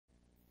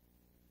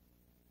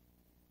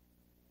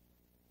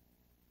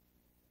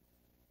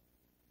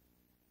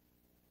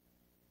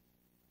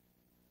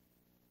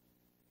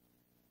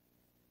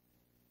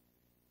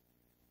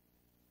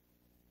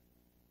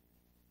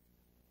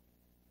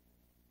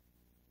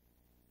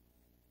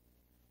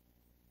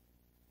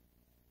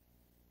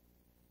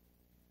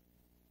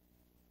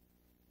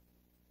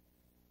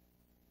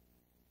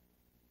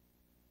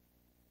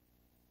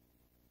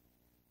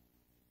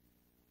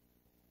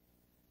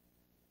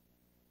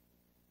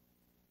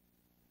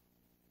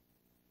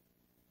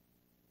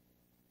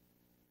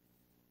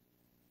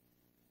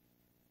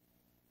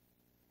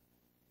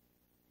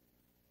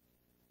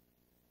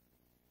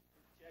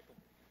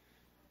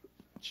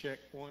Check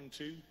 1,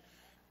 2.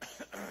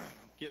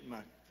 Getting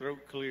my throat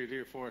cleared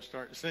here before I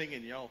start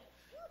singing. Y'all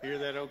hear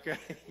that okay?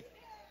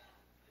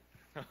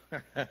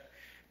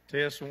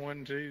 Test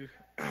 1, 2.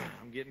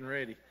 I'm getting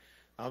ready.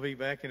 I'll be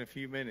back in a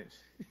few minutes.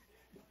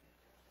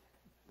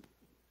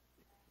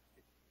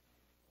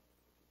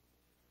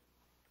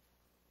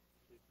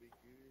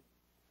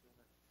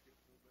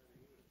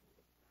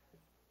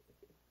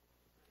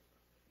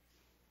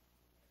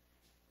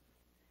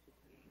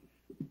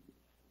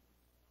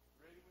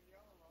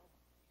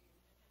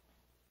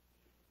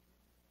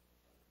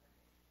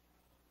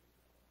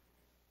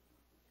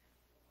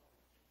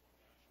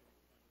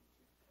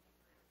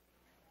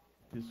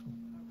 This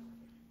one.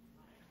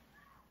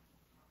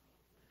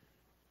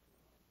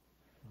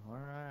 All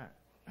right.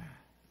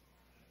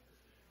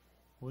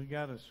 We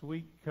got a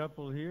sweet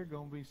couple here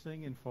going to be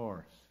singing for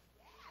us.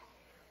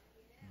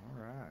 All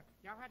right.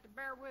 Y'all have to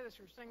bear with us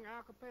or sing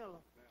a cappella.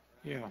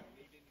 Yeah.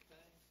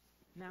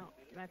 No,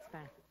 that's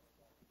fine.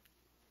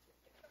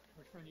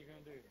 Which one are you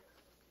going to do?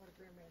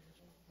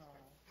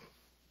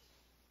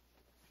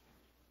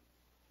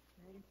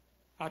 Ready?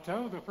 I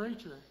told the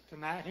preacher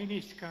tonight he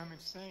needs to come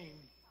and sing.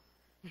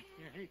 You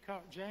know, he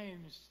caught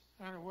James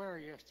unaware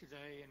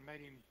yesterday and made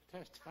him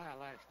testify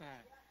last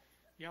night.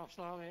 Y'all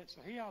saw that?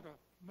 So he ought to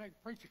make the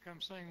preacher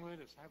come sing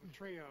with us, have a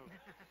trio.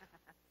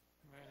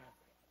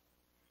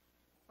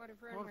 What a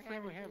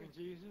friend we have in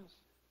Jesus.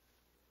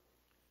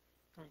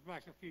 Comes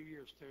back a few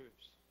years to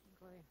us.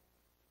 Go ahead.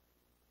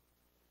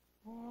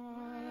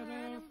 What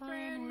a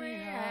friend we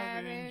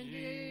have in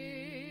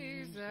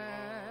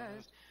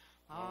Jesus,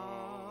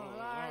 all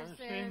our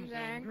sins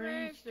and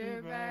griefs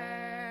to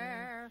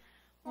bear.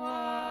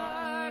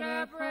 What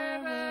a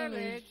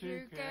privilege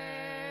to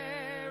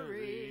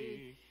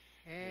carry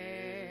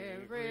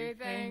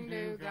everything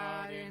to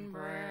God in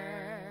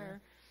prayer.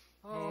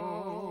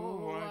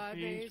 Oh, what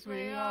peace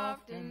we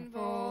often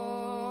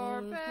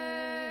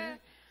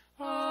forfeit.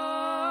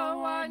 Oh,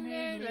 what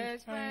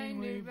needless pain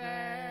we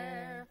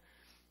bear.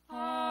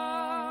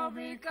 Oh,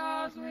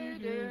 because we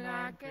do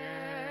not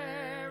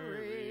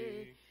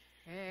carry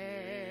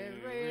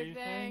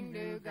everything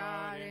to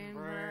God in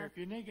prayer. If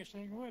you need to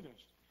sing with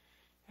us.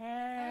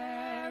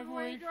 Have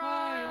we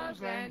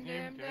trials and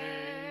temptation?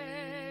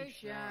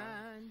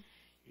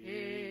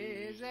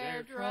 Is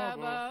there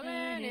trouble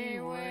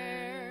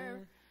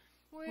anywhere?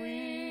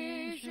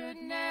 We should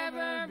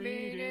never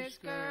be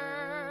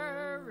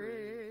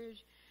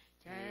discouraged.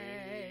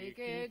 Take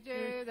it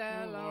to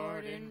the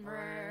Lord in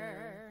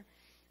prayer.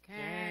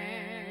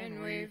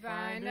 Can we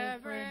find a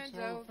friend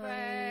so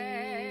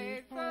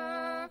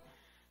faithful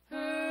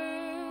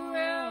who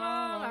will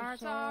all our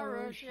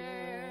sorrow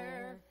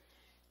share?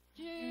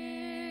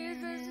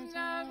 Jesus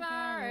knows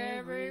our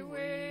every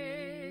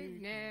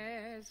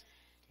weakness.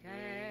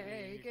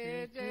 Take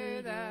it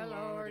to the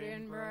Lord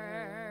in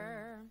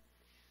prayer.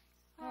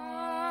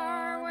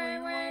 Are we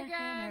weak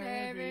and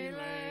heavy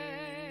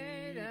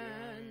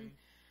laden,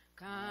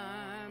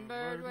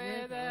 cumbered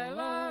with a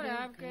load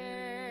of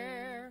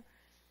care?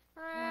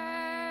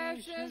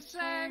 Precious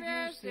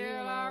Savior,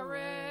 still our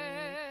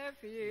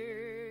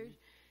refuge.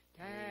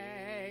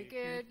 Take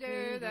it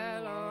to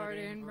the Lord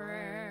in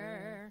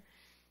prayer.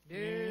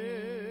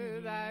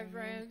 Do thy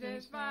friends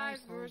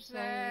despise,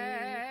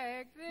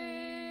 forsake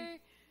thee?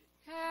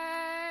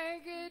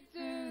 Take it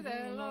to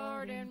the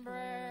Lord in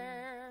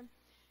prayer.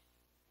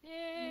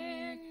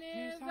 In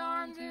his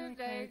arms he'll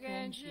take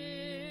and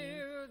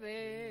shield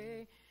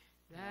thee.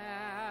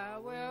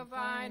 Thou wilt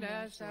find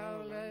a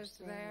solace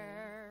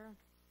there.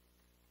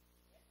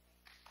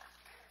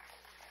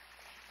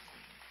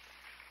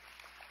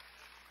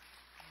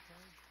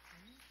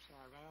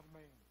 Sorry about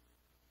me.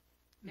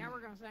 Now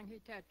we're going to sing He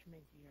Touched Me.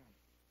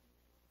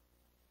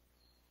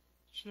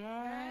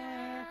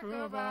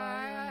 Shackled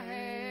by a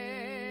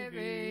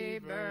heavy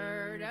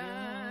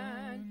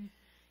burden,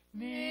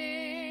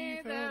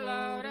 'neath the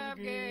load of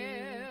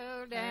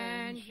guilt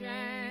and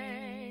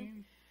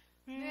shame,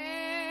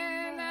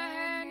 then the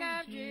hand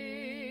of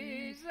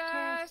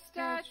Jesus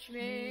touched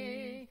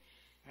me,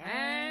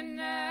 and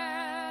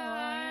now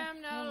I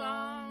am no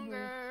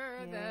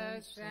longer the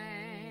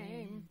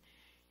same.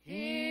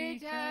 He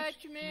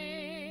touched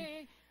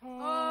me,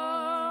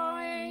 oh,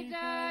 he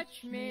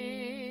touched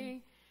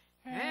me,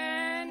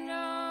 and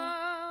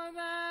oh,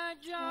 the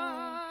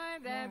joy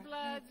that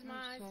floods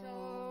my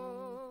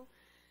soul.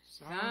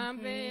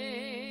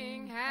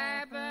 Something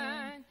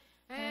happened,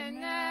 and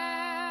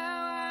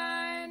now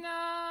I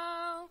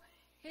know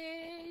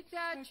he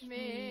touched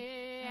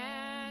me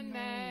and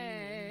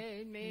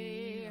made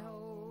me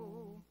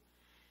whole.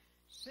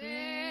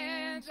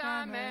 Since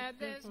I met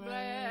this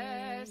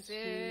blessed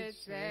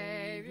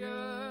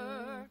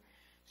Savior,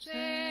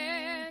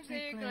 since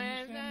he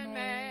cleansed and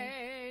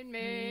made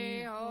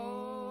me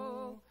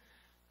whole,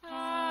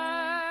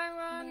 I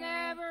will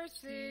never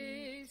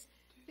cease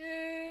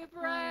to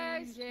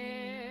praise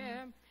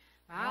him.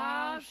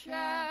 I'll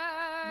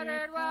shout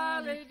it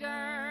while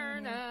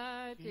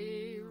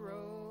eternity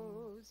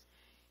rolls.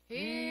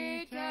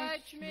 He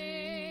touched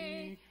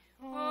me,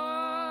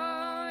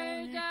 oh,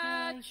 he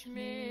touched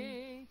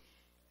me,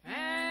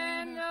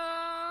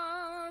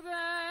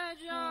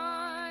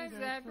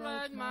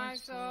 good, my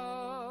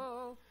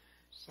soul.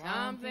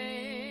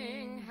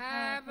 Something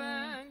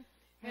happened,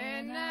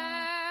 and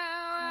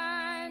now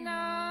I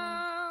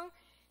know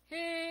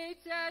He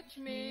touched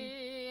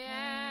me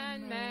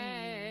and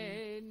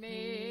made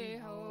me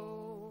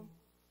whole.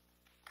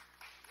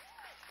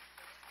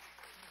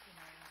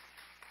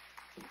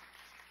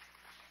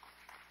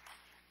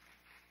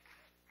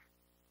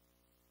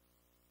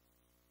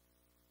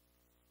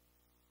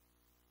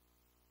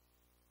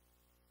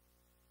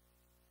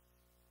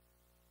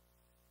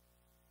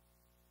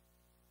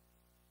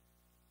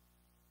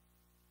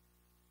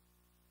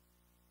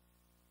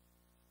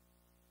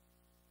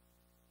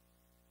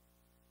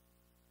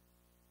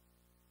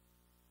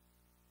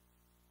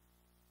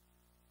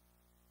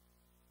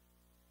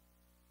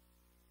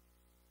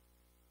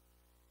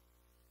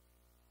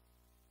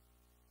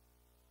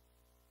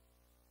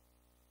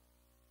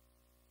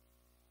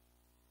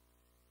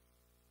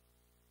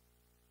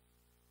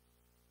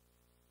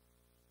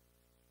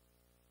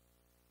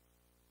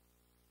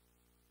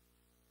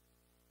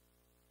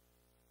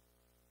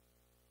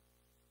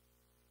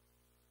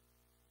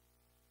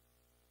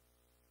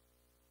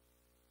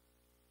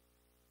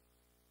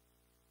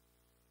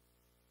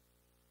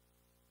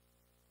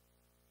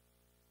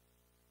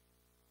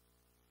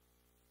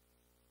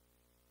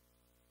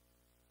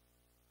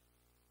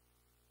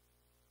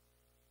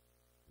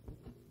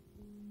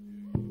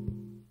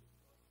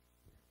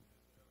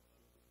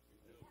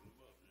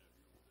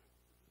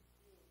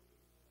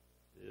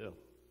 Yeah.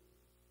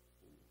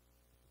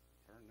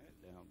 Turn that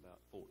down about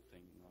 14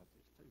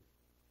 notches, too.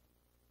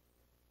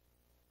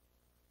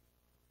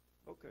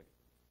 Okay.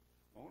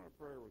 On our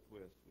prayer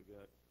request, we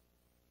got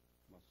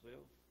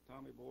myself,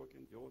 Tommy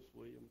Boykin, Joyce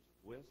Williams,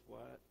 Wes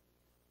White,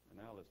 and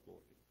Alice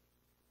Boykin.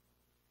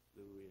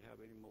 Do we have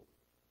any more?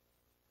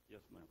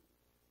 Yes, ma'am.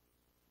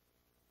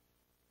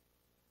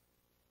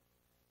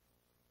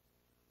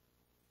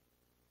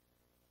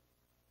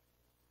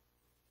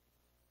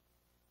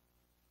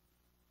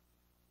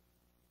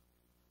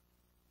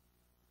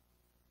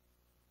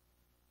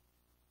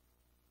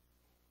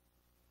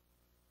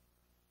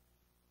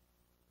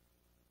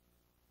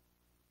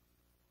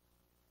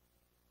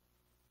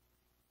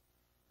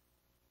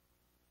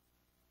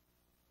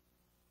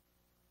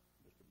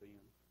 Mr. Ben?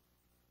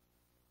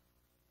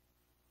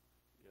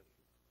 Yes,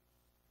 sir.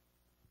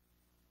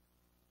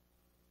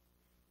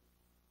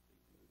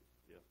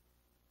 Yeah.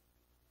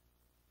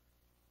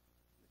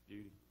 Miss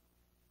Judy?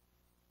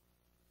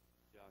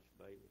 Josh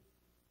Bailey?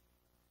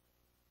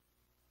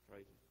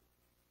 Tracy?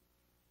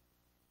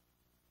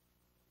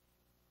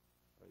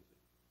 Tracy?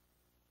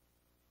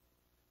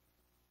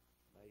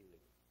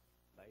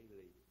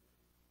 Bailey?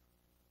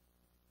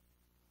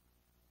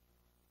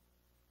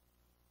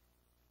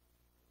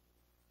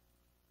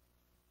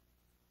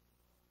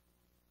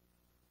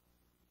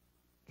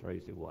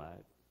 Tracy White?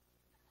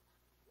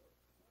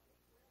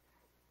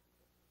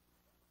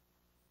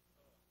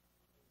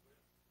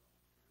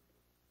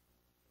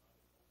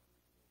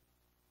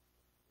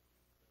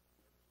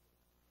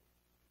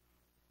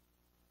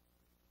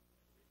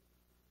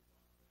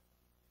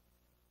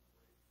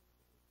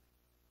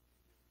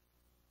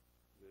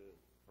 Good.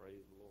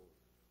 Praise the Lord.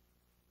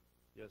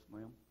 Yes,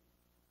 ma'am.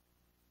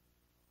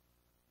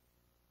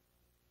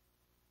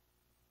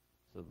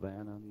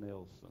 Savannah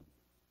Nelson.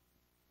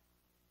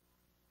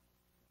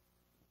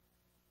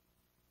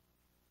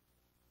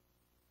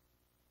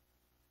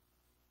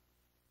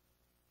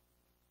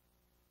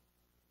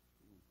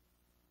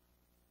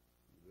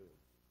 Good.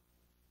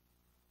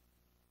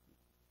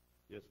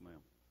 Yes,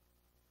 ma'am.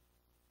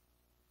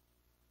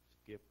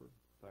 Skipper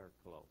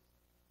Faircloth.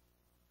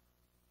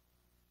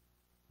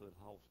 Put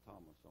Hoss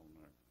Thomas on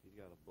there. He's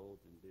got a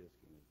bulging disc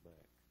in his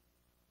back.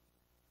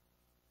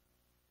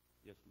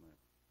 Yes, ma'am.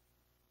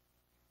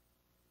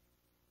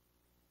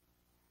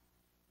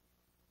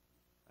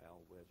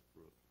 Al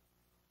Westbrook.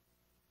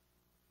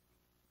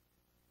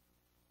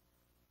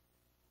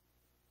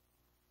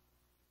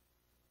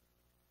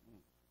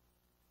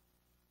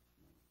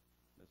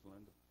 Miss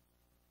Linda.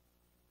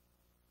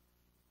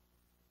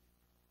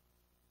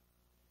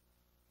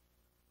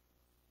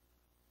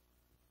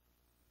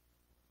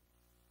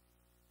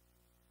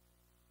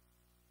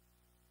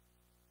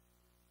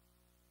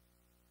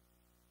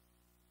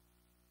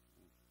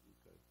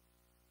 Okay.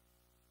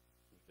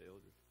 Mr.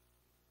 Eldridge.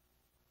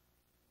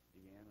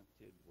 Deanna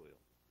Tidwell.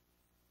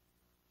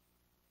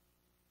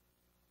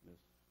 Miss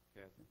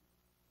Kathy.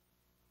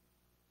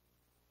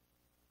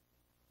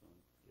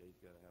 Yeah, he's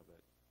got to have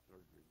that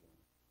surgery done.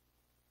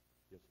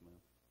 Yes,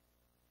 ma'am.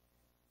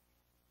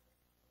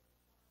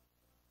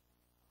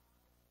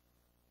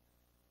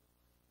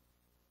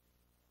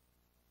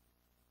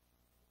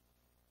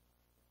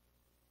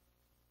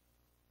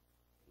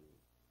 Good.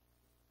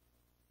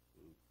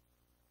 Good.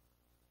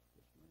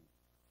 Yes, ma'am.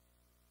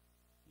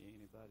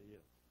 Anybody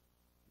else?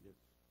 Yes.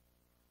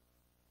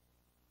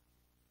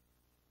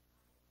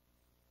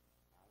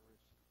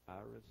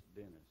 Iris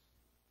Dennis.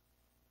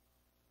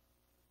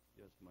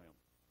 Yes, ma'am.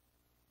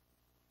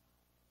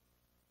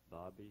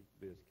 Bobby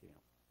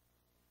Biscamp.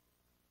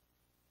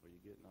 Are you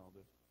getting all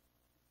this?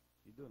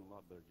 You're doing a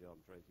lot better job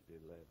than Tracy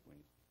did last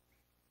Wednesday.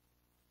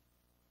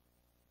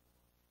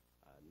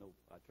 I know.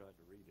 I tried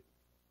to read it.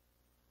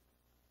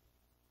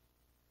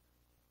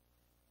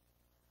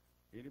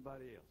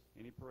 Anybody else?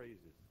 Any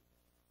praises?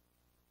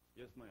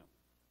 Yes, ma'am.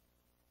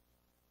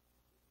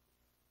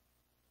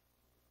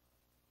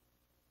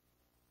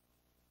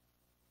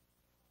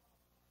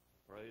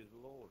 Praise the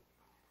Lord.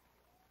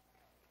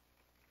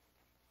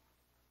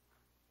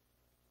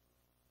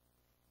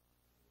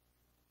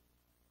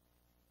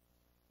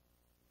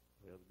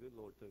 Well, the good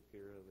Lord took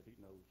care of it. He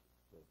knows.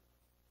 So.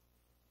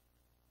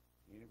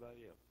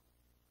 Anybody else?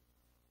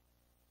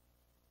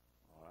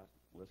 All right.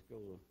 Let's go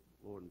to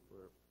Lord in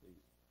prayer,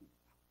 please.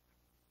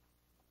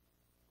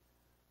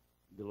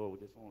 Dear Lord,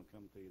 we just want to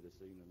come to you this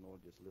evening,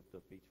 Lord. Just lift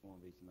up each one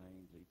of these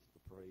names, each of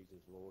the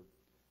praises, Lord.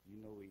 You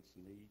know each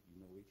need.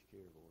 You know each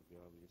care, Lord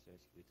God. We just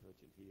ask you to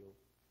touch and heal.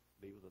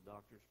 Be with the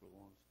doctors for the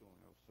ones going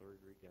to have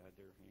surgery. Guide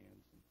their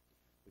hands and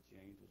put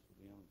your angels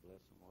with them and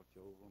bless them, watch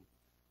over them.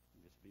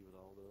 And just be with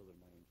all the other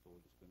names,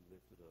 Lord, that's been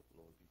lifted up,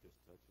 Lord. You just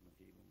touch them and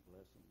heal them,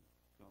 bless them,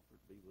 comfort,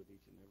 be with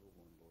each and every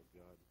one, Lord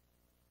God.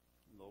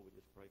 And Lord, we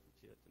just pray for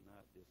Chet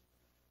tonight. Just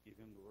give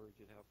him the words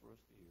you'd have for us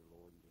to hear,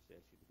 Lord, and just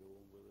ask you to go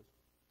on with us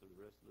through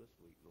the rest of this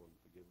week, Lord,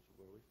 and forgive us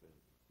for where we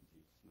failed. In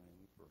Jesus' name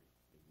we pray.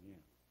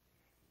 Amen.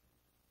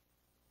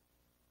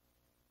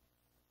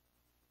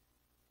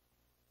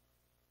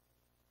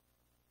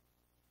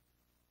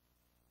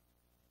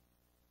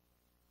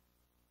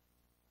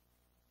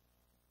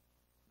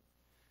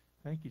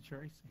 Thank you,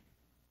 Tracy.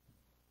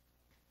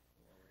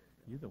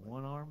 You're the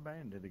one-armed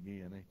bandit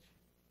again, ain't you?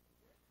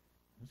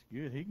 That's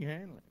good. He can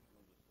handle it.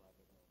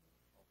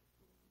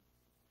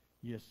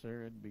 Yes,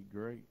 sir. It'd be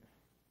great.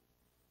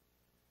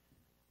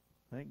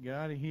 Thank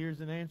God he hears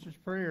and answers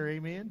prayer.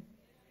 Amen.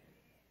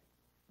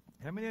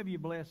 How many of you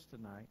blessed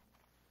tonight?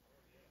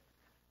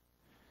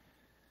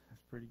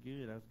 That's pretty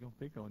good. I was going to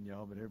pick on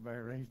y'all, but everybody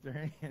raised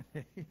their hand.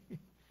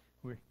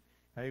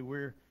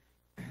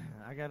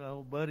 I got an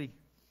old buddy.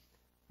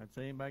 I'd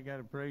say anybody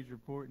got a praise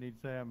report, and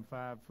he'd say I'm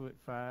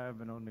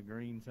 5'5" and on the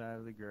green side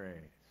of the grass.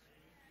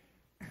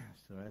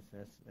 So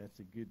that's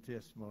a good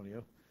testimony.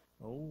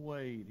 Old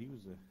Wade, he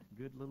was a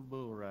good little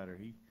bull rider.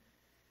 He's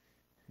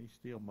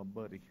still my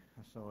buddy.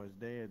 I saw his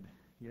dad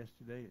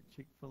yesterday at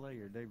Chick-fil-A,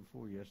 or the day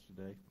before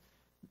yesterday.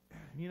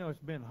 You know,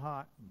 it's been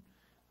hot.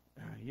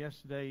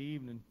 Yesterday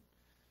evening,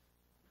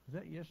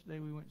 was that yesterday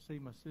we went to see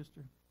my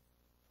sister?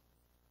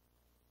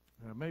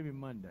 Maybe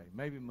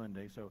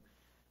Monday. So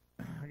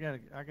I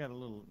got a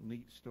little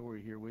neat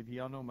story here with you.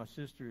 Y'all know my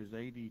sister is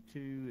 82,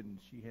 and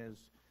she has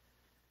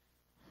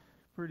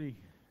pretty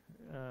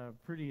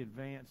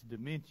advanced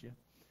dementia,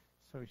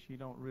 so she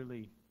don't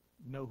really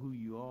know who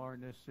you are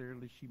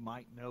necessarily. She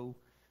might know.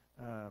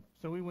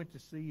 So we went to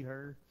see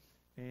her,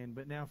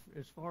 but now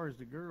as far as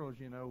the girls,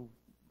 you know,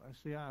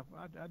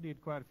 I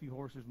did quite a few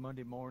horses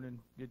Monday morning,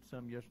 did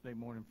some yesterday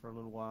morning for a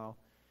little while.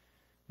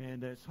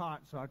 And it's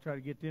hot, so I try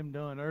to get them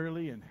done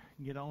early and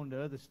get on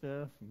to other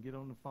stuff and get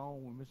on the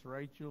phone with Miss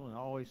Rachel, and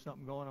always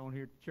something going on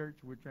here at the church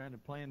we're trying to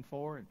plan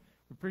for. And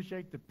we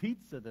appreciate the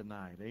pizza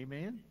tonight.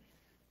 Amen.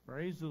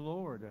 Praise the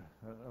Lord.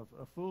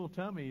 A full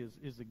tummy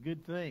is a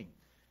good thing.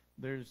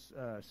 There's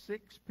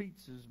 6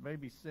 pizzas,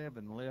 maybe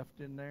 7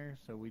 left in there,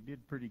 so we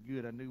did pretty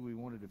good. I knew we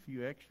wanted a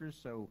few extras,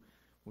 so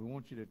we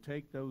want you to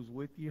take those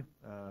with you.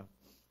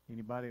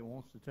 Anybody that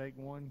wants to take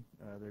one,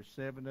 there's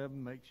 7 of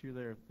them. Make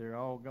sure they're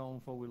all gone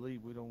before we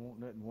leave. We don't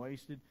want nothing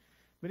wasted.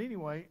 But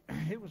anyway,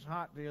 it was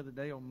hot the other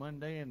day on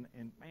Monday, and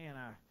man,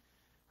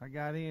 I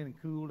got in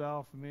and cooled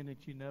off a minute,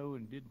 you know,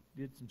 and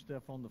did some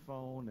stuff on the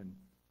phone,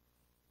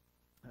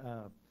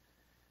 and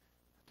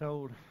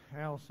told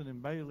Allison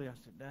and Bailey, I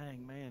said,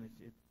 dang, man,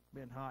 it's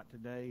been hot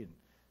today. And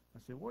I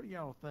said, what do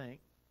y'all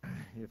think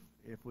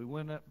if we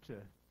went up to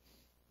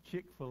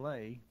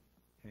Chick-fil-A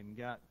and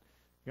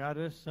got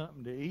us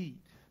something to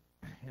eat,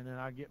 and then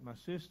I get my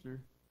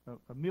sister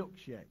a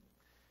milkshake.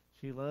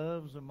 She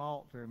loves a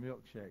malt or a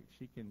milkshake.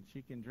 She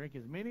can drink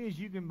as many as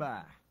you can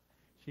buy.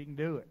 She can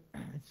do it.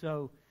 And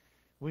so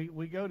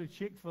we go to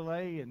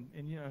Chick-fil-A, and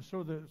you know,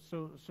 so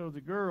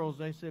the girls,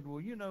 they said, well,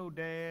 you know,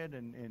 Dad,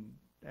 and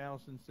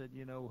Allison said,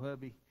 you know,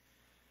 hubby,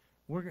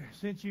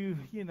 since you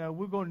know,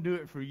 we're going to do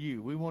it for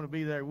you. We want to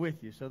be there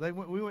with you. So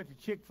we went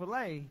to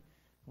Chick-fil-A.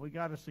 We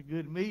got us a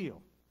good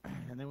meal,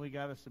 and then we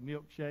got us a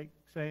milkshake.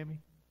 Sammy?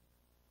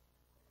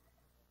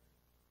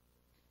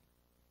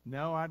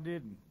 No, I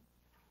didn't.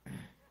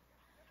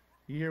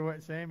 You hear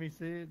what Sammy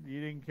said? You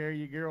didn't carry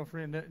your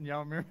girlfriend nothing.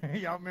 Y'all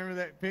remember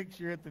that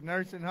picture at the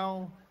nursing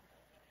home?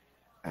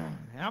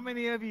 How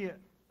many of you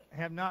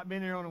have not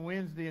been here on a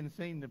Wednesday and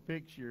seen the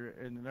picture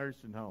in the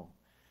nursing home?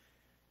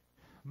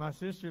 My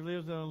sister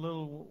lives on a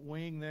little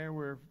wing there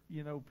where,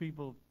 you know,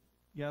 people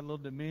got a little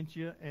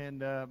dementia, and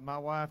my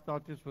wife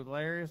thought this was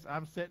hilarious.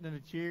 I'm sitting in a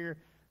chair,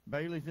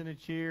 Bailey's in a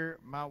chair,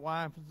 my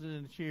wife is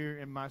in a chair,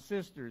 and my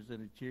sister's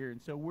in a chair.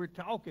 And so we're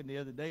talking the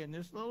other day, and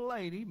this little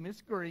lady,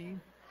 Miss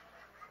Green,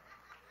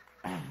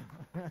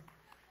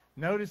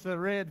 notice the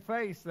red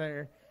face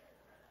there.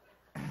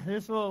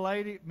 This little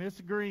lady, Miss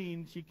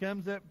Green, she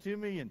comes up to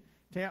me, and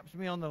taps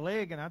me on the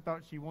leg, and I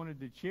thought she wanted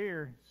the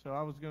chair, so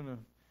I was going to,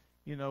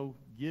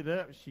 get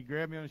up. She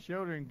grabbed me on the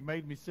shoulder and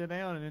made me sit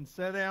down, and then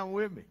sat down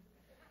with me.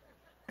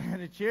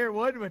 And the chair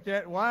wasn't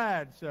that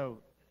wide, so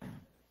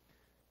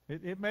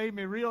it made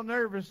me real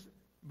nervous,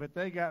 but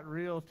they got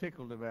real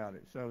tickled about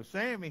it. So,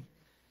 Sammy,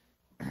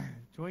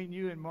 between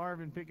you and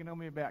Marvin picking on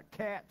me about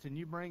cats and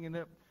you bringing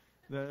up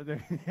the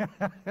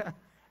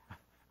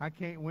I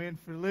can't win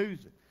for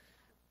losing.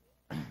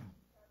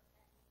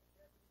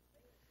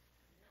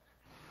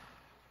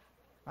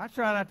 I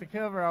try not to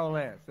cover all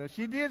that. So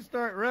she did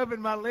start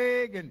rubbing my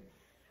leg, and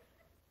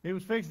it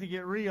was fixing to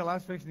get real. I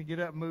was fixing to get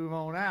up and move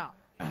on out.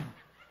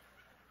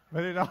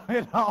 But it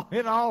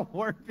all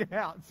worked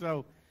out.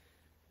 So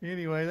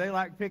anyway, they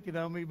like picking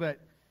on me, but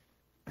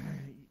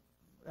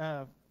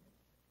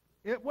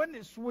it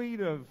wasn't sweet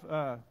of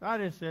I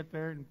just sat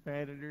there and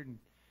patted her,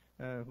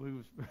 and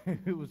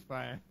it was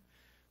fine.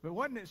 But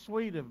wasn't it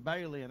sweet of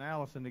Bailey and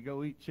Allison to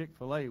go eat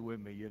Chick-fil-A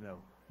with me,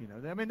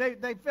 I mean,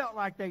 they felt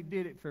like they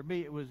did it for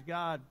me. It was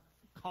God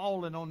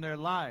calling on their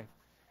life,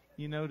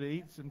 to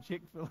eat some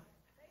Chick-fil-A.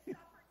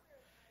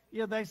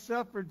 Yeah, they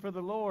suffered for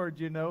the Lord,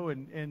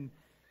 and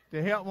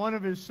to help one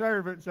of his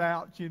servants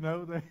out,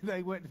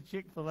 they went to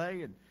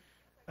Chick-fil-A,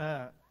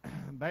 and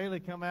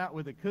Bailey come out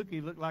with a cookie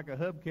looked like a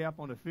hubcap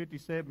on a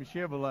 57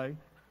 Chevrolet.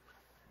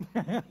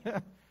 I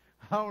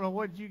don't know,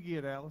 what did you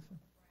get, Allison?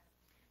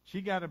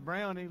 She got a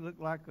brownie,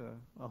 looked like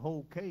a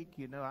whole cake,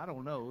 I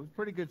don't know. It was a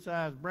pretty good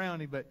sized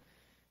brownie, but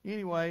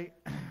anyway,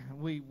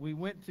 we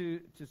went to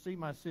see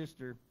my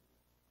sister.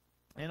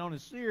 And on a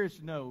serious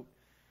note,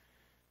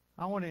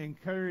 I want to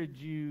encourage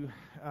you.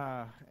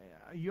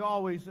 You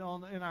always, in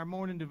our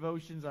morning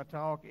devotions, I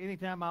talk.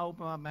 Anytime I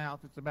open my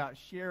mouth, it's about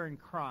sharing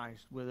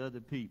Christ with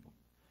other people.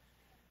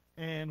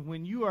 And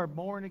when you are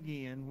born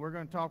again, we're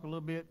going to talk a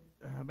little bit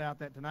about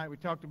that tonight. We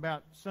talked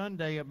about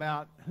Sunday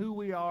about who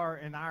we are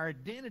and our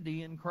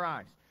identity in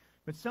Christ.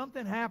 But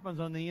something happens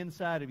on the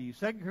inside of you.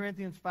 2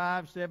 Corinthians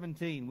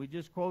 5:17. We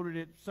just quoted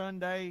it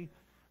Sunday.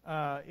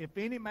 If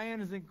any man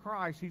is in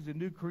Christ, he's a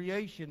new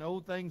creation.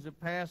 Old things have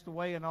passed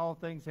away, and all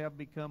things have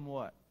become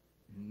what?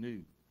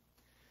 New.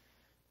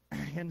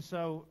 And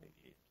so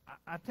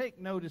I take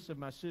notice of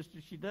my sister.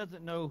 She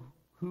doesn't know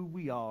who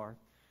we are.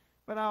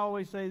 But I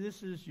always say,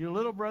 this is your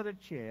little brother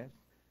Chet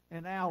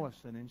and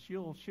Allison, and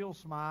she'll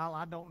smile.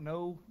 I don't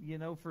know,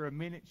 for a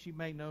minute she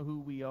may know who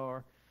we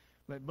are.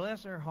 But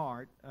bless her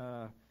heart,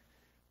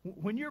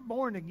 when you're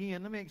born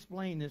again, let me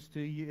explain this to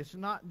you. It's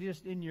not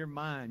just in your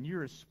mind.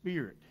 You're a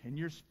spirit. And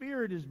your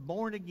spirit is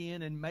born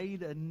again and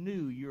made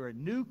anew. You're a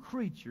new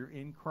creature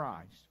in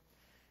Christ.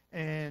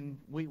 And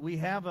we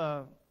have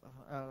a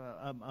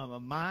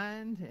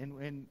mind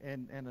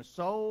and a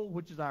soul,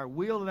 which is our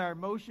will and our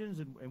emotions,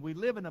 and we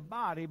live in a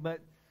body,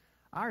 but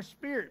our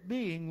spirit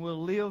being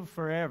will live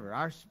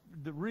forever.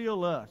 The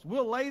real us.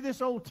 We'll lay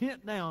this old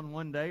tent down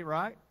one day,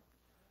 right?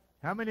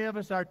 How many of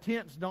us, our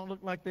tents don't look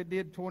like they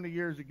did 20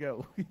 years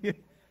ago?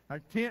 Our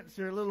tents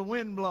are a little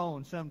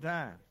windblown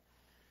sometimes.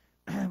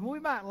 We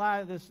might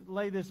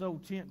lay this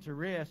old tent to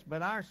rest,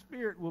 but our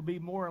spirit will be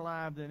more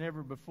alive than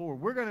ever before.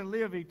 We're going to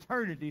live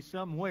eternity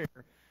somewhere,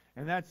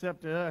 and that's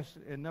up to us.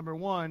 And number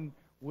one,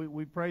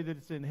 we pray that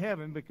it's in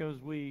heaven, because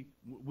we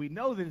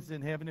know that it's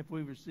in heaven if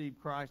we receive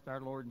Christ our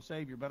Lord and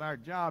Savior. But our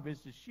job is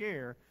to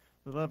share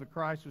the love of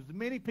Christ with as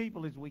many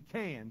people as we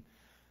can,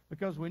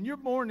 because when you're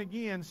born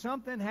again,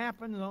 something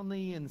happens on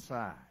the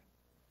inside.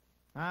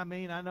 I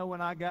mean, I know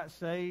when I got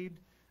saved,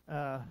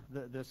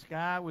 the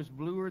sky was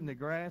bluer and the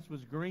grass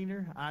was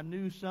greener. I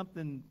knew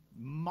something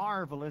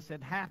marvelous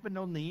had happened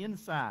on the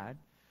inside.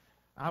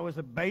 I was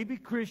a baby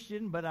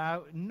Christian, but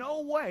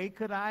no way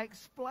could I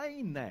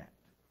explain that.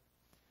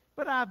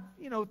 But I've,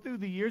 through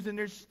the years, and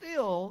there's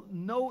still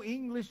no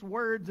English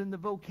words in the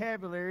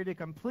vocabulary to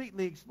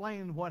completely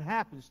explain what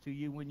happens to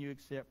you when you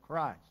accept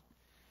Christ.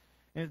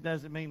 And it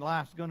doesn't mean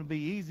life's going to be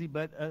easy,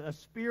 but a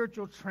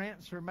spiritual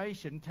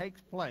transformation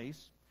takes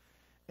place.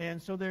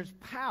 And so there's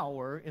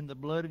power in the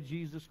blood of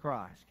Jesus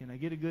Christ. Can I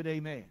get a good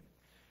amen?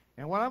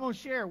 And what I'm going to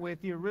share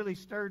with you really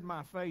stirred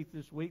my faith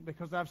this week,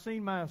 because I've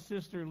seen my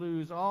sister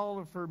lose all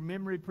of her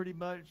memory pretty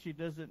much. She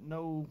doesn't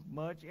know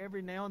much.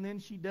 Every now and then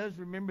she does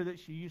remember that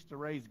she used to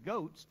raise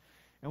goats.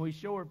 And we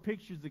show her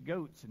pictures of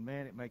goats, and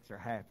man, it makes her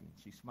happy.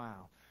 And she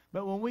smiles.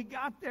 But when we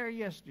got there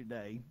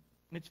yesterday,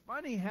 it's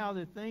funny how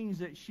the things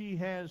that she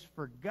has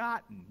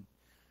forgotten,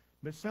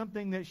 but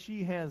something that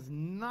she has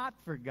not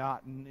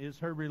forgotten is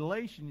her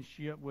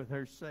relationship with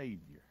her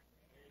Savior.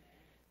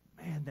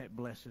 Man, that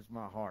blesses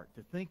my heart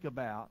to think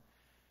about,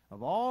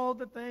 of all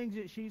the things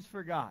that she's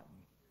forgotten.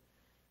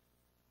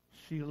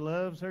 She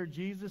loves her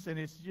Jesus, and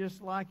it's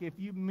just like, if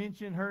you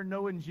mention her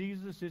knowing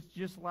Jesus, it's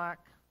just like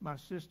my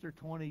sister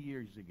 20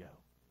 years ago.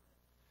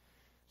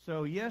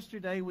 So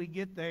yesterday we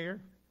get there.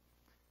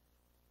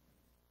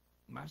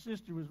 My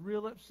sister was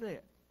real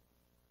upset.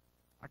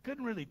 I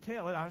couldn't really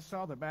tell it. I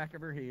saw the back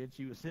of her head.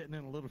 She was sitting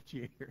in a little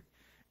chair.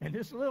 And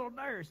this little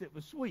nurse, it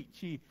was sweet.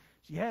 She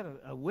had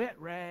a wet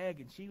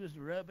rag, and she was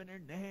rubbing her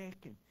neck,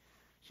 and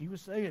she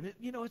was saying,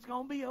 it's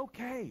going to be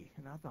okay.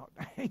 And I thought,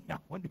 dang, I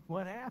wonder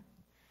what happened.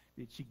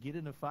 did she get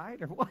in a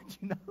fight or what,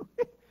 you know?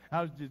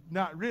 I was just,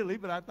 not really,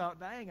 but I thought,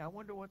 dang, I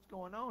wonder what's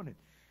going on.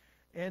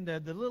 And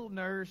the little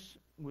nurse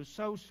was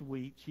so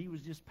sweet. She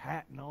was just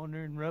patting on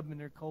her and rubbing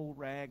her cold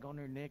rag on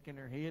her neck and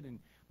her head, and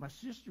my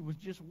sister was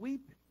just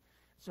weeping.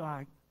 So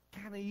I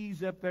kind of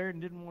eased up there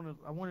and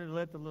I wanted to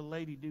let the little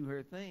lady do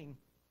her thing.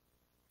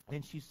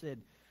 And she said,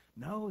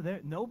 no,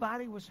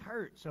 nobody was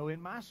hurt. So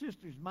in my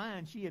sister's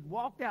mind, she had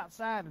walked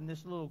outside in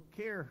this little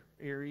care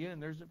area,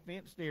 and there's a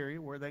fenced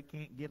area where they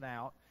can't get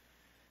out.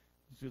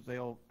 Because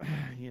they'll,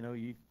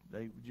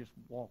 they just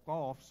walk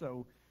off.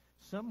 So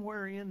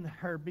somewhere in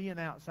her being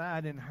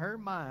outside, in her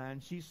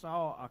mind, she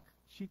thought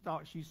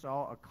she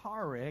saw a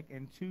car wreck,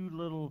 and two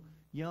little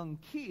young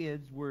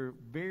kids were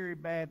very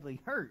badly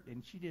hurt,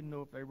 and she didn't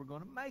know if they were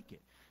going to make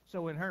it.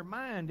 So in her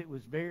mind, it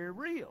was very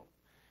real.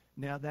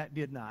 Now, that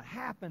did not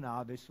happen,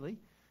 obviously.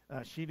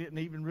 She didn't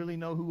even really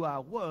know who I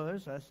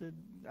was.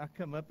 I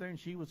come up there, and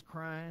she was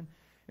crying.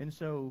 And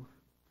so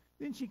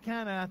then she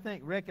kind of, I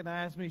think,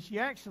 recognized me. She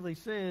actually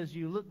says,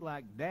 you look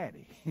like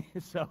Daddy.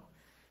 So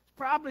it's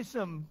probably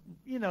some,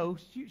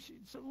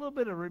 it's a little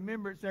bit of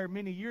remembrance there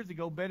many years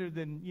ago, better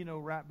than,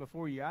 right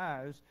before your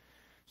eyes.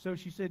 So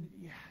she said,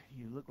 yeah,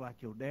 you look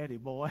like your daddy,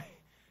 boy.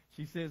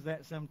 She says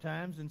that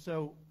sometimes. And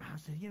so I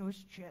said,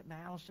 it's Chet and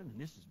Allison,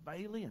 and this is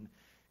Bailey. And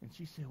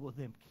she said, well,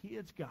 them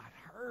kids got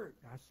hurt.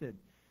 I said,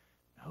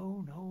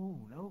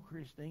 no,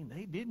 Christine,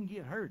 they didn't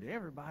get hurt.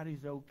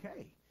 Everybody's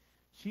okay.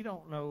 She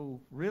don't know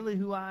really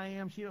who I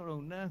am. She don't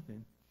know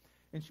nothing.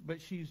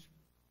 But she's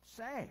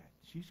sad.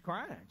 She's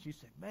crying. She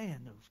said,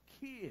 man, those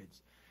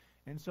kids.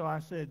 And so I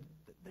said,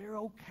 they're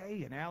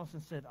okay. And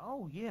Allison said,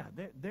 oh, yeah,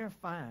 they're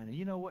fine. And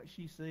you know what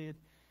she said?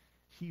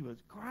 She was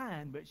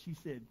crying, but she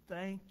said,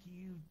 thank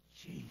you,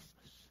 Jesus.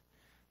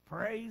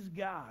 Praise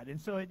God. And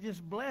so it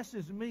just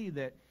blesses me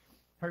that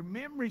her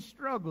memory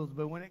struggles,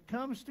 but when it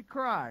comes to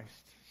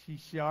Christ, she's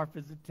sharp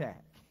as a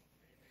tack.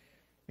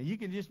 And you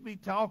can just be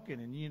talking,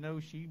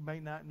 and, she may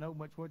not know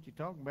much what you're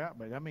talking about,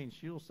 but,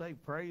 she'll say,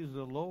 praise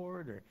the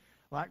Lord, or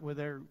like with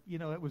her,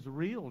 it was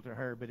real to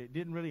her, but it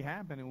didn't really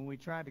happen. And when we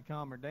tried to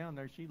calm her down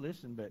there, she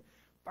listened, but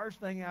first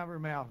thing out of her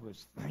mouth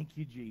was, thank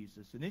you,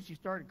 Jesus. And then she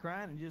started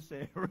crying and just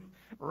said,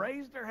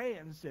 raised her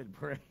hand and said,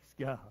 praise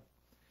God.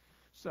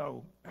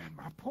 So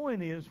my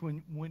point is,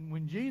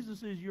 when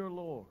Jesus is your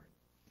Lord,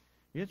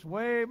 it's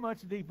way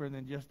much deeper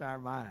than just our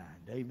mind.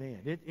 Amen.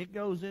 It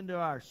goes into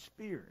our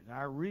spirit,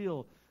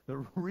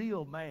 the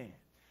real man.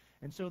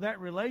 And so that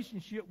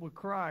relationship with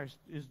Christ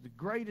is the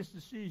greatest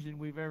decision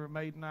we've ever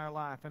made in our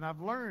life. And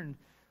I've learned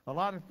a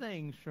lot of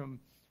things from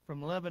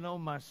loving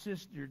on my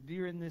sister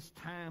during this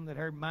time that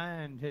her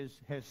mind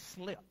has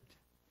slipped.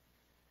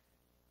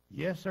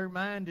 Yes, her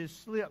mind has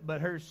slipped,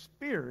 but her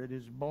spirit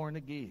is born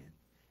again.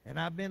 And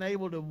I've been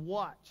able to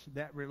watch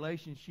that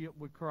relationship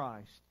with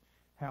Christ,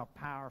 how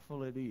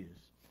powerful it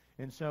is.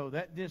 And so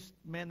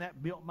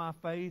that built my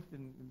faith.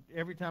 And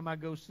every time I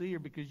go see her,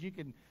 because you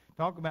can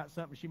talk about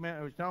something she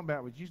was talking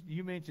about, was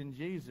you mentioned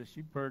Jesus,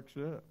 she perks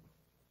up.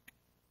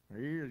 Her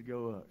ears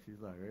go up.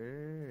 She's like,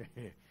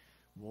 hey,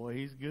 boy,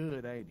 he's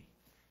good, ain't he?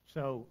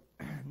 So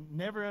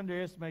never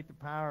underestimate the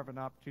power of an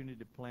opportunity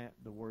to plant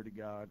the Word of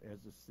God as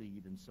a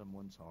seed in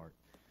someone's heart.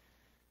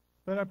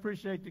 But I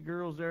appreciate the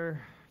girls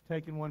there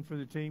taking one for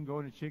the team,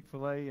 going to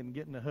Chick-fil-A and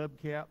getting a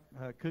hubcap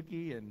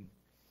cookie and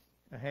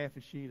a half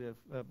a sheet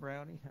of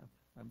brownie.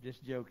 I'm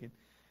just joking.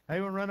 Hey,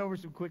 we'll run over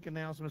some quick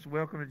announcements.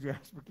 Welcome to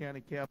Jasper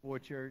County Cowboy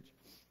Church.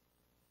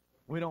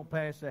 We don't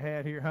pass the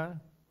hat here, huh?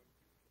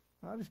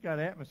 I just got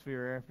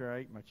atmosphere after I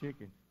ate my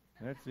chicken.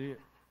 That's it.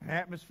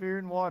 Atmosphere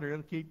and water,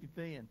 it'll keep you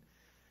thin.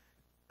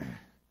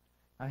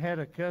 I had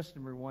a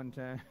customer one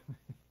time,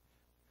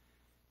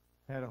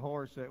 had a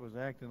horse that was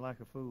acting like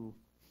a fool.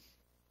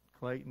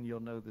 Clayton, you'll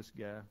know this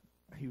guy.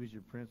 He was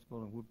your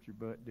principal and whooped your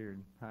butt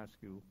during high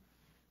school.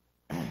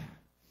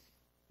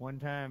 One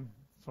time,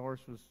 this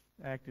horse was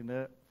acting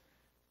up,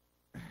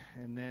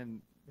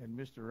 and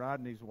Mr.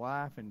 Rodney's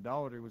wife and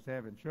daughter was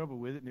having trouble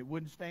with it, and it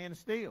wouldn't stand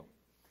still.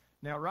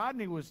 Now,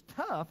 Rodney was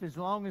tough as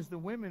long as the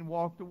women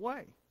walked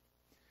away.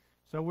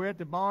 So we're at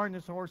the barn,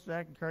 this horse is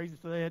acting crazy,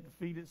 so they had to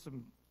feed it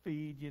some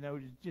feed,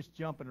 just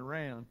jumping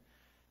around.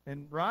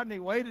 And Rodney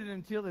waited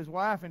until his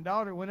wife and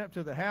daughter went up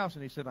to the house,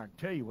 and he said, I can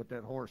tell you what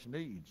that horse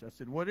needs. I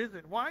said, what is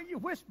it? Why are you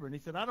whispering? He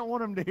said, I don't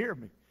want him to hear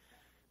me.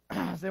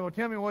 I said, well,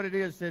 tell me what it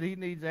is. He said, he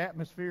needs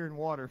atmosphere and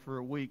water for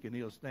a week, and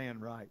he'll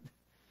stand right.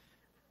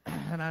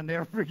 And I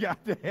never forgot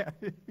that.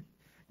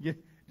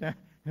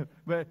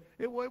 But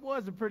it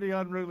was a pretty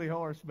unruly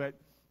horse, but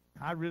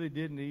I really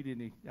didn't eat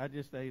any. I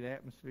just ate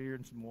atmosphere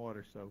and some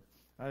water, so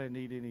I didn't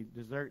eat any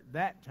dessert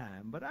that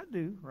time. But I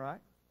do, right?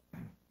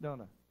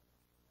 Don't I?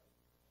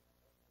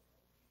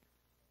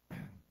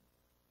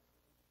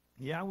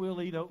 Yeah, I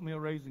will eat oatmeal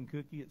raisin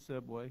cookie at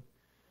Subway.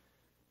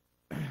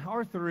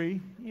 Or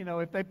 3.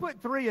 If they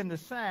put 3 in the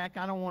sack,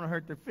 I don't want to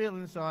hurt their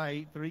feelings, so I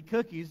eat 3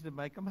 cookies to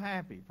make them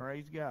happy.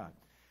 Praise God.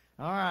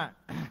 All right,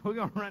 we're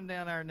going to run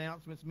down our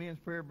announcements. Men's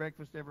prayer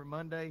breakfast every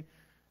Monday.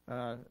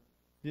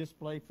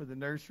 Display for the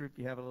nursery. If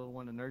you have a little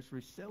one in the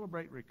nursery.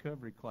 Celebrate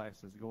recovery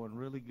classes going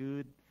really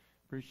good.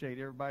 Appreciate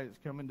everybody that's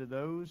coming to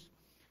those.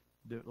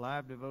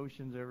 Live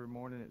devotions every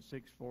morning at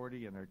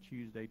 6:40, and our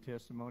Tuesday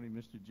testimony.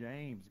 Mr.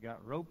 James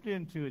got roped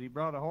into it. He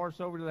brought a horse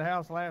over to the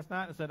house last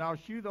night and said, "I'll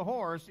shoe the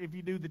horse if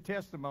you do the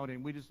testimony."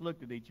 And we just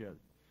looked at each other.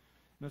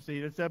 Now, see,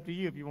 it's up to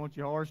you. If you want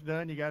your horse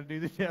done, you got to do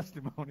the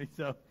testimony.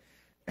 So,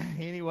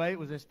 anyway, it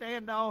was a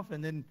standoff,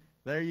 and then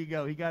there you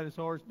go. He got his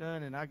horse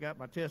done, and I got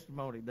my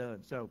testimony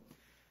done. So,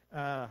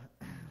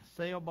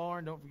 sale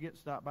barn, don't forget to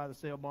stop by the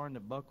sale barn. The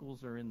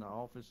buckles are in the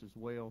office as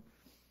well.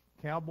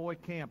 Cowboy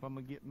camp, I'm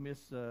going to get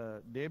Miss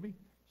Debbie.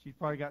 She's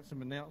probably got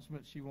some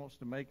announcements she wants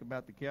to make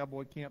about the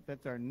cowboy camp.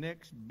 That's our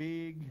next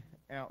big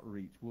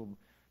outreach.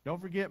 Don't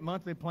forget,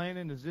 monthly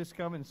planning is this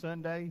coming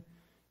Sunday.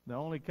 The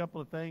only couple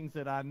of things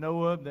that I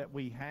know of that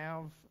we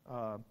have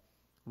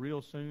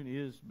real soon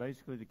is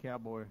basically the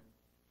cowboy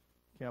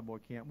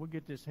camp. We'll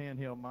get this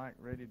handheld mic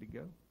ready to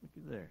go. Look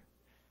at there.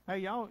 Hey,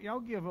 y'all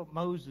give up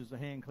Moses a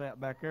hand clap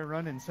back there,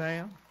 running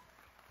Sam.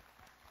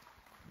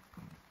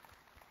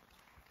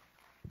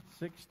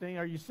 16.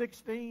 Are you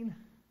 16?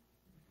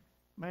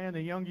 Man,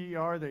 the younger you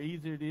are, the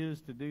easier it is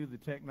to do the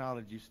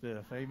technology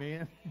stuff.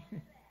 Amen?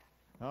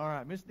 All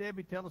right. Miss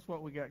Debbie, tell us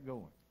what we got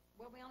going.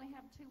 Well, we only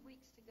have 2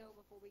 weeks to go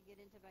before we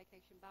get into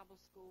Vacation Bible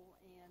School,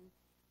 and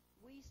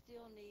we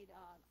still need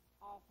an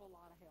awful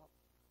lot of help.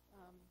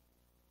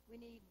 We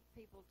need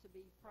people to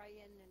be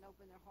praying and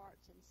open their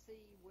hearts and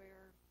see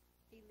where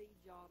He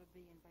leads y'all to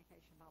be in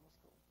Vacation Bible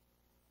School.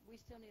 We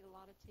still need a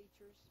lot of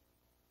teachers.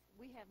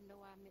 We have no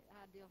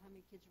idea how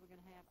many kids we're going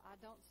to have. I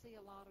don't see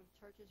a lot of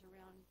churches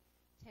around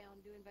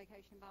town doing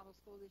Vacation Bible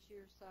School this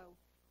year, so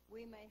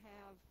we may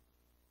have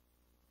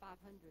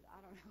 500. I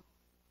don't know.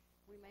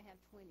 We may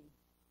have 20.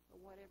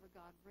 But whatever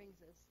God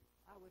brings us,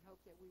 I would hope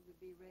that we would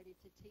be ready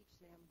to teach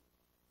them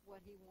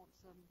what He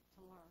wants them to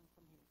learn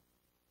from Him.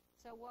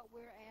 So what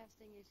we're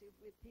asking is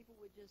if people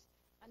would just,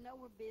 I know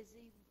we're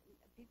busy.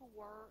 People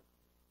work.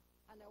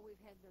 I know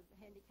we've had the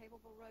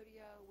Handy-Capable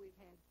Rodeo.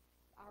 We've had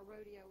our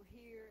rodeo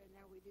here, and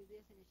now we do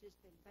this, and it's just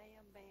been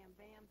bam, bam,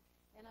 bam.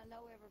 And I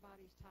know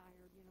everybody's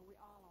tired. You know, we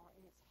all are,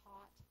 and it's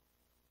hot.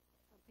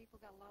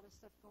 People got a lot of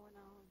stuff going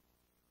on.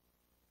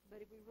 But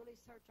if we really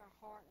search our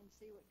heart and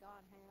see what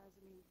God has,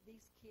 I mean,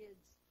 these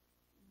kids,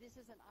 this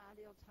is an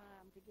ideal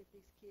time to get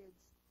these kids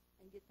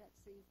and get that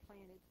seed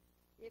planted.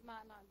 It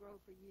might not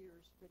grow for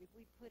years, but if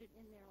we put it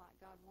in there like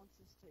God wants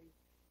us to,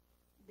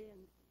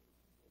 then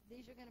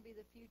these are going to be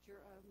the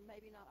future of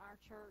maybe not our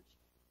church,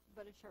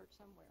 but a church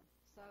somewhere.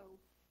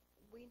 So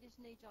we just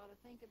need y'all to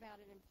think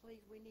about it, and please,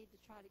 we need to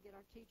try to get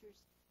our teachers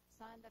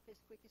signed up as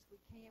quick as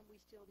we can.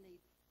 We still need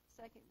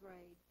 2nd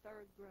grade,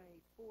 3rd grade,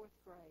 4th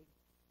grade,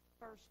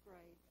 1st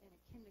grade, and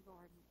a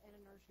kindergarten, and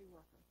a nursery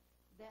worker.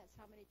 That's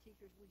how many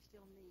teachers we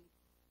still need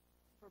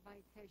for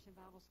Vacation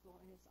Bible School,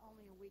 and it's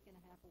only a week and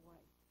a half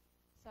away.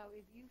 So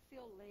if you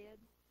feel led,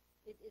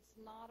 it's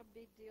not a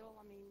big deal.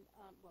 I mean,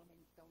 don't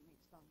mean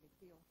it's not a big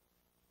deal,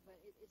 but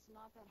it's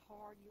not that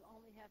hard. You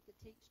only have to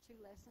teach 2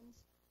 lessons.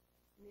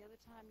 And the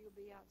other time you'll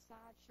be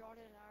outside.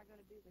 Charlotte and I are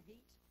going to do the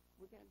heat.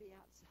 We're going to be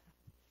outside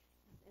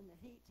in the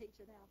heat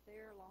teaching out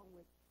there, along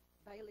with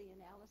Bailey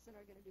and Allison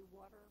are going to do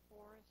water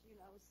for us, you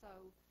know.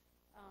 So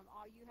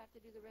all you have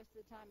to do the rest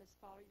of the time is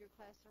follow your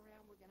class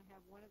around. We're going to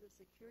have one of the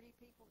security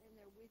people in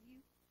there with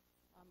you.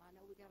 I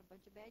know we got a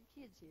bunch of bad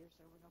kids here,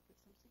 so we're going to put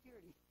some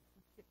security.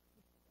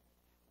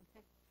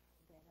 Okay.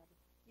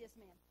 Yes,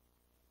 ma'am.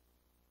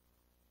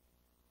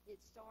 It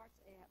starts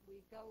at,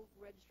 we go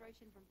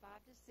registration from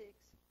 5 to 6.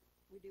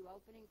 We do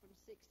opening from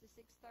 6 to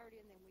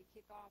 6:30, and then we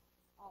kick off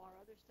all our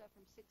other stuff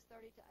from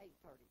 6:30 to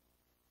 8:30.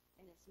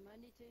 And it's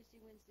Monday, Tuesday,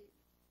 Wednesday,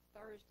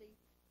 Thursday,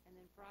 and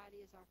then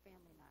Friday is our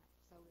family night.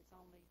 So it's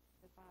only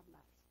the 5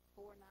 nights,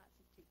 4 nights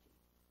of teaching.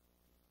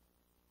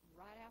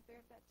 Right out there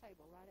at that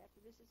table, right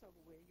after this is over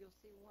with, you'll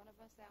see one of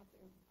us out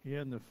there.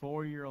 Yeah, in the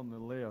foyer on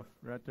the left,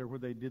 right there where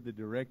they did the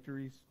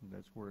directories,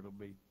 that's where it'll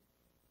be.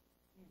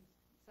 Yes.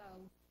 So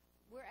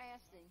we're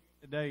asking.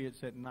 Today it's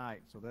at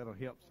night, so that'll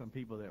help some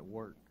people that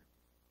work.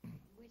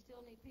 We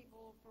still need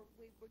people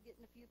we're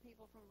getting a few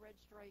people from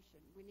registration.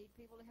 We need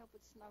people to help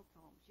with snow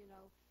cones, you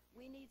know.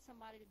 We need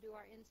somebody to do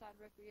our inside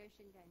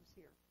recreation games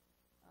here.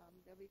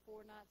 There'll be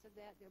 4 nights of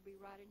that. They'll be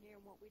right in here,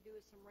 and what we do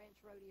is some ranch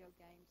rodeo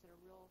games that are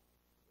real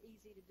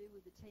easy to do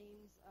with the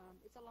teams.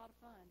 It's a lot of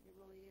fun. It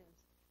really is.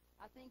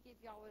 I think if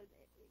y'all would,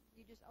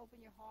 you just open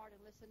your heart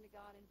and listen to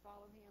God and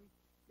follow Him,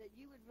 that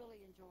you would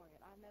really enjoy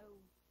it. I know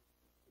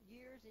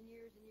years and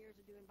years and years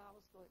of doing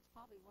Bible school, it's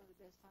probably one of the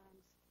best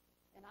times.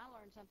 And I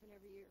learn something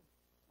every year.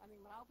 I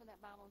mean, when I open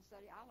that Bible and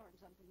study, I learn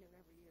something new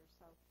every year.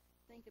 So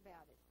think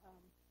about it.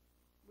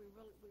 We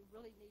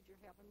really need your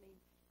help. I mean,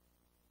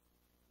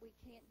 we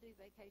can't do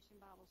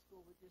Vacation Bible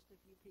School with just a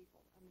few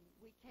people. I mean,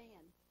 we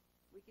can.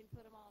 We can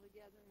put them all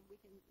together, and we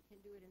can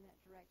do it in that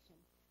direction.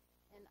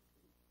 And,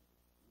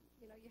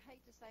 you know, you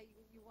hate to say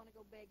you want to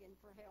go begging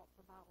for help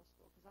for Bible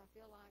school, because I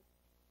feel like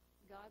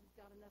God's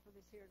got enough of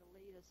us here to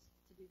lead us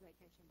to do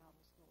Vacation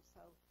Bible School.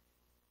 So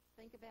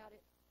think about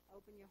it.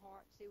 Open your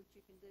heart, see what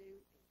you can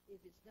do. If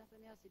it's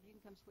nothing else, if you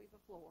can come sweep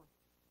a floor,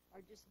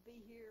 or just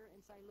be here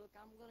and say, look,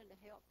 I'm willing to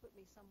help, put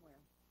me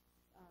somewhere.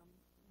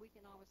 we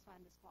can always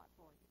find a spot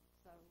for you.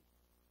 So,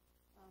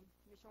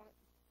 Miss Charlotte?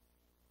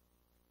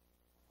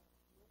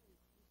 You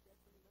said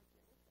pretty much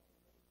everything.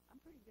 I'm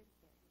pretty good at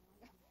that.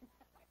 You know?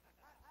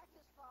 I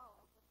just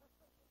follow.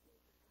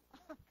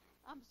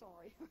 I'm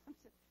sorry.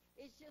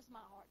 It's just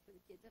my heart for the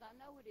kids, and I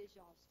know it is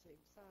y'all's too.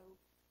 So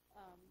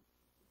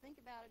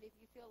think about it. If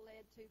you feel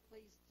led to,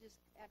 please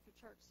just after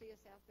church see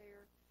us out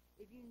there.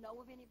 If you know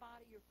of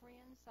anybody, your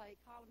friends,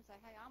 call them and say,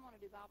 hey, I'm going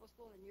to do Bible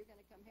school, and you're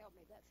going to come help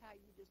me. That's how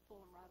you just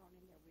pull them right on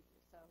in there with you.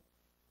 So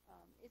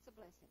it's a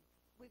blessing.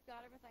 We've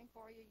got everything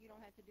for you. You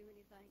don't have to do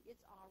anything.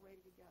 It's all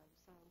ready to go.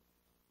 So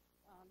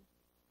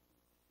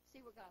see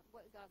what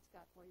God's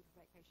got for you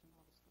for Vacation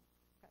Bible School.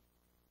 Okay.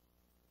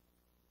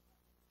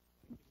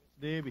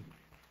 Debbie.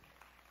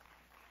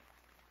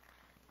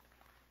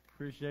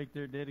 Appreciate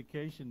their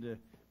dedication to.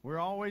 We're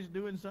always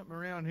doing something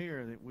around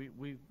here that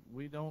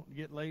we don't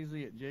get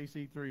lazy at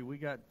JC3. We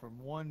got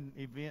from one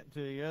event to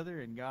the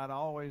other, and God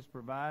always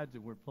provides,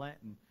 and we're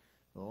planting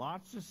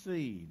lots of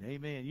seed.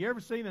 Amen. You ever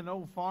seen an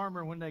old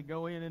farmer when they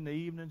go in the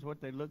evenings, what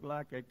they look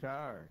like? They're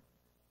tired.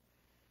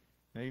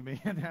 Amen.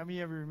 How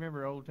many ever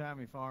remember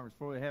old-timey farmers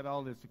before they had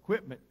all this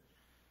equipment?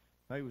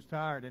 They was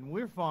tired. And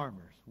we're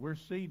farmers. We're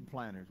seed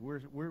planters.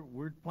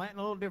 We're planting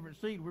a little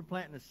different seed. We're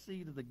planting the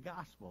seed of the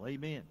gospel.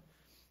 Amen.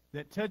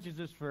 That touches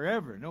us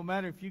forever. No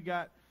matter if you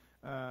got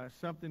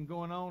something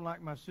going on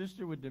like my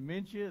sister with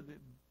dementia,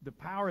 the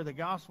power of the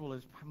gospel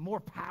is more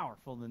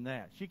powerful than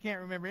that. She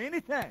can't remember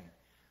anything.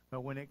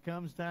 But when it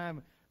comes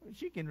time,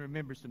 she can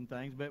remember some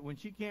things. But when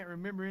she can't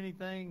remember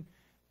anything,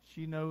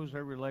 she knows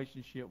her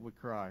relationship with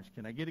Christ.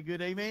 Can I get a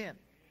good amen?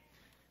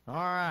 All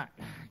right.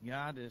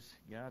 God is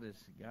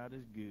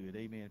good.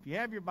 Amen. If you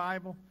have your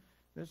Bible,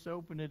 let's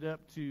open it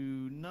up to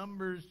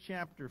Numbers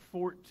chapter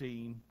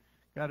 14.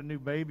 Got a new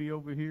baby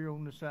over here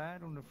on the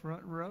side, on the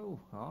front row.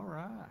 All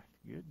right.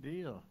 Good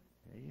deal.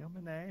 Hey, I'm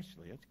in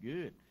Ashley. That's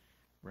good.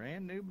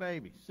 Brand new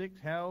baby.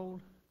 How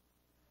old?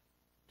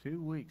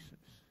 2 weeks.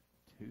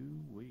 2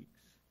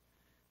 weeks.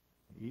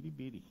 Itty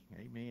bitty.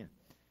 Amen.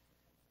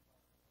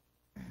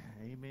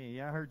 Amen.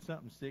 Yeah, I heard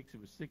something 6.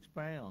 It was 6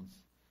 pounds.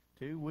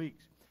 2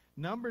 weeks.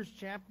 Numbers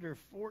chapter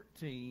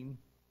 14.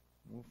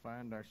 We'll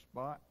find our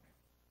spot.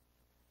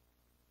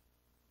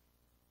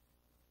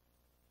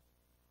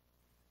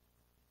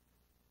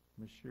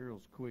 Miss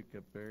Cheryl's quick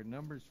up there.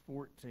 Numbers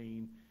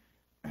 14.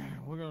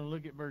 We're going to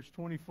look at verse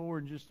 24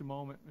 in just a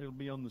moment. It'll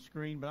be on the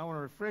screen, but I want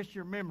to refresh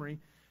your memory.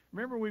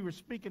 Remember we were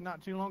speaking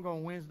not too long ago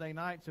on Wednesday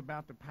nights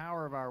about the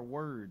power of our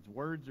words.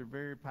 Words are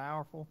very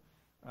powerful.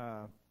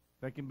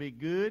 They can be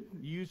good,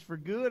 used for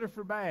good or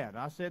for bad.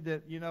 I said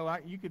that,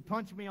 you could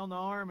punch me on the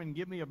arm and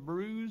give me a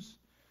bruise.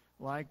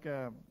 Like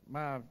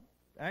my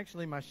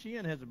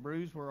shin has a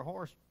bruise where a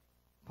horse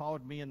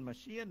pawed me in my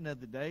shin the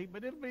other day,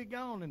 but it'll be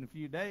gone in a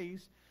few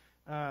days.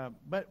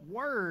 But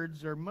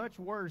words are much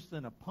worse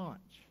than a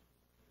punch.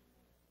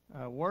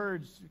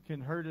 Words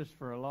can hurt us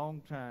for a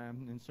long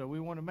time, and so we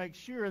want to make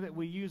sure that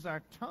we use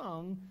our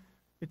tongue.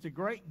 It's a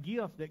great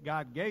gift that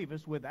God gave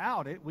us.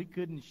 Without it, we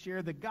couldn't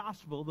share the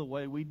gospel the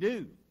way we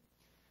do.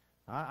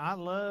 I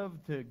love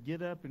to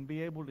get up and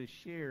be able to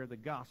share the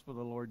gospel of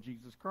the Lord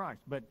Jesus Christ.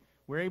 But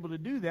we're able to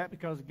do that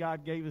because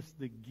God gave us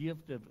the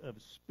gift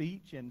of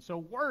speech, and so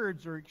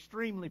words are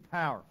extremely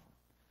powerful.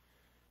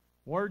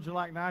 Words are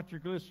like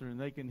nitroglycerin.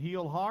 They can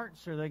heal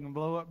hearts or they can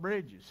blow up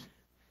bridges.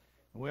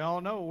 We all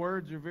know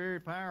words are very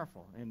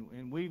powerful,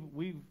 and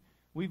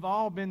we've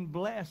all been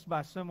blessed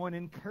by someone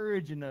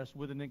encouraging us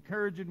with an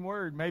encouraging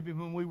word, maybe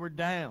when we were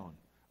down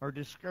or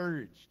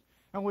discouraged.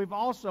 And we've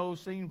also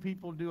seen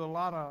people do a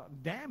lot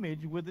of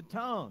damage with the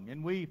tongue.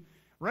 And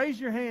raise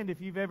your hand if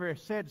you've ever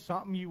said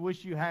something you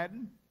wish you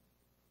hadn't.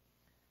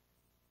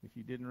 If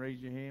you didn't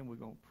raise your hand, we're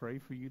going to pray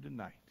for you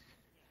tonight.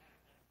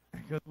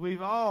 Because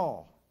we've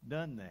all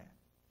done that.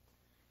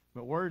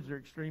 But words are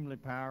extremely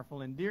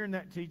powerful. And during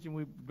that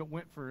teaching,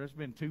 it's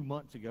been 2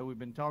 months ago, we've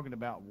been talking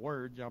about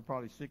words. I'm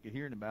probably sick of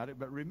hearing about it.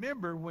 But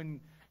remember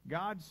when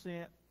God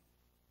sent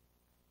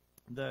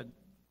the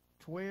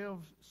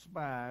 12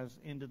 spies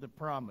into the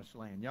promised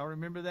land. Y'all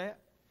remember that?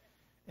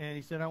 And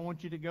he said, I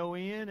want you to go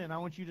in and I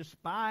want you to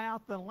spy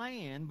out the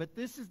land, but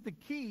this is the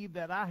key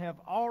that I have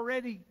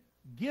already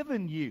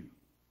given you.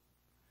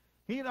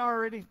 He had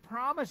already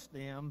promised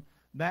them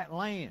that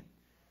land.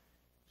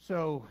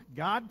 So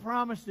God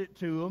promised it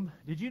to them.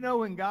 Did you know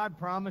when God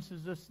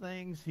promises us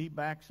things, he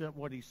backs up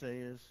what he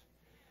says?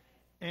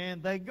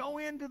 And they go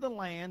into the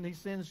land. He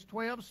sends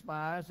 12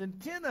 spies, and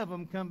 10 of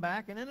them come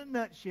back, and in a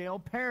nutshell,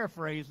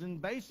 paraphrasing,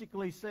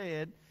 basically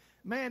said,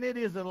 man, it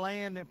is a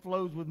land that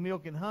flows with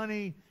milk and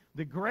honey.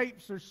 The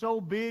grapes are so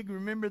big,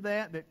 remember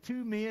that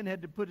 2 men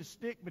had to put a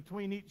stick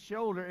between each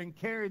shoulder and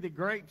carry the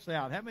grapes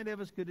out. How many of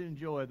us could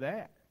enjoy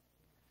that?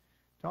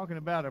 Talking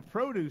about a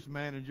produce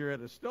manager at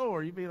a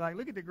store, you'd be like,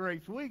 look at the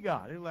grapes we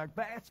got. They're like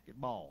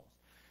basketballs.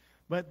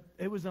 But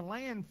it was a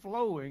land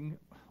flowing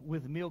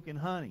with milk and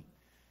honey.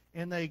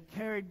 And they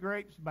carried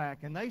grapes back.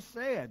 And they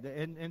said,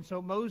 and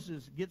so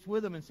Moses gets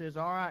with them and says,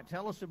 all right,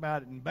 tell us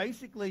about it. And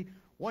basically,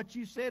 what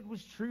you said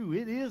was true.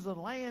 It is a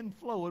land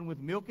flowing with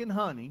milk and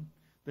honey.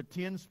 the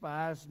 10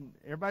 spies. And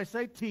everybody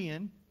say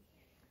 10.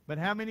 But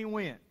how many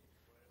went?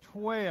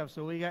 12.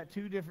 So we got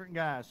 2 different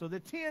guys. So the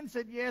 10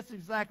 said, yes,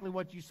 exactly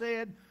what you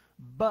said,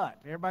 but.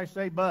 Everybody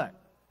say but.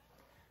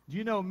 Do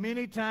you know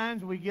many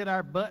times we get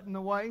our butt in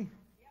the way?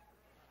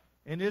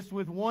 And it's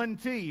with 1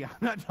 T. I'm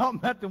not talking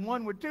about the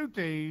one with 2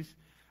 T's.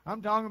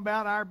 I'm talking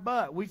about our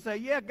butt. We say,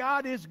 yeah,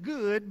 God is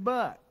good,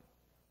 but.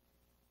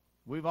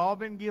 We've all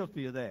been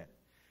guilty of that.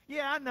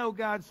 Yeah, I know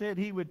God said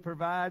he would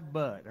provide,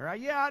 but. Or,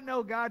 yeah, I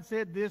know God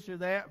said this or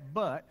that,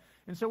 but.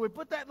 And so we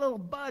put that little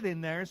but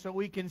in there so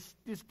we can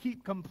just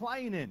keep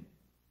complaining.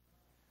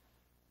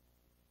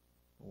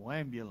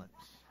 Ambulance.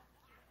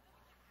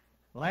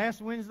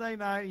 Last Wednesday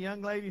night, a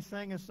young lady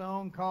sang a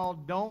song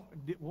called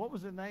what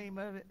was the name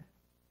of it?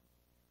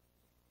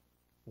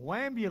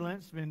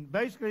 Wambulance. And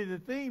basically the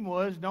theme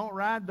was, don't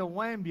ride the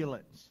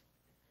wambulance.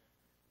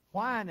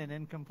 Whining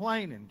and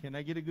complaining. Can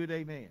I get a good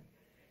amen?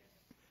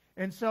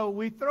 And so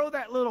we throw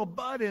that little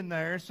but in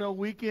there so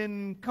we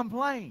can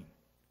complain.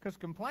 Because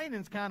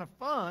complaining is kind of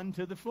fun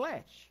to the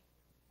flesh.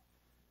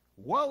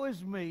 Woe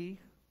is me.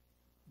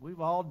 We've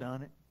all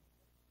done it.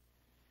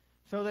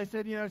 So they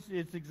said,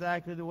 it's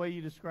exactly the way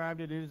you described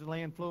it. It is a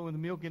land flowing with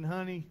milk and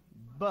honey,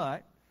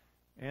 but,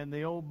 and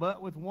the old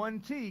but with 1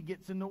 T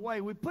gets in the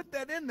way. We put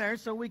that in there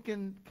so we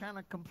can kind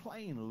of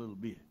complain a little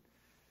bit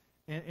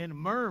and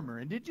murmur.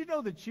 And did you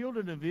know the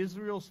children of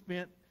Israel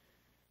spent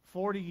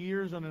 40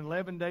 years on an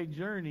 11-day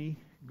journey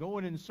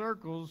going in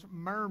circles,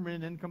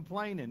 murmuring and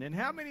complaining? And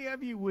how many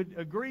of you would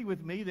agree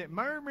with me that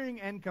murmuring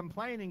and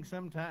complaining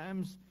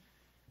sometimes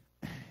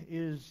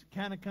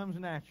kind of comes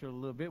natural a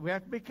little bit? We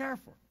have to be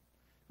careful.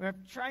 We have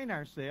to train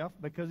ourselves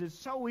because it's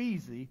so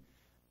easy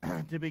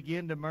to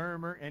begin to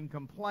murmur and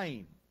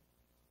complain.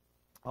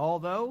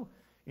 Although,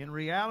 in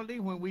reality,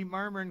 when we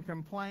murmur and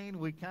complain,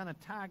 we kind of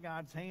tie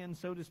God's hands,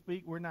 so to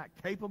speak. We're not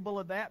capable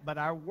of that, but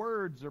our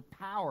words are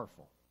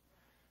powerful.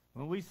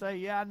 When we say,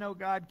 yeah, I know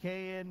God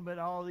can, but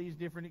all these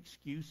different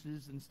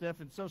excuses and stuff.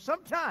 And so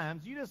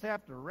sometimes you just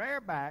have to rear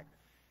back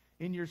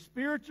in your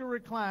spiritual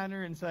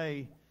recliner and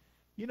say,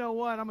 you know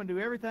what, I'm going to do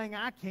everything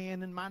I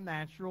can in my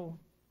natural,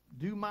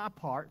 do my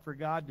part for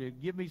God to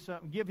give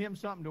him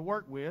something to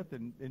work with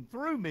and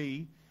through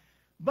me.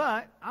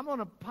 But I'm going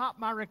to pop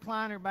my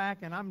recliner back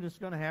and I'm just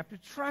going to have to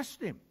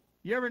trust him.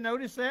 You ever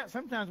notice that?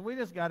 Sometimes we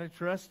just got to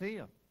trust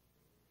him.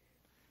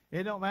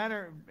 It don't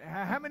matter.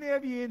 How many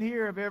of you in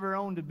here have ever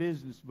owned a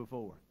business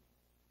before?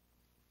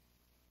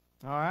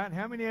 All right.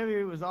 How many of you,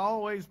 it was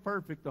always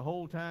perfect the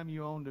whole time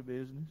you owned a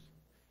business?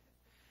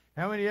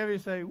 How many of you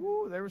say,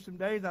 woo, there were some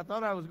days I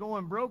thought I was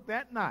going broke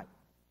that night.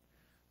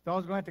 Thought I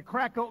was going to have to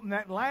crack open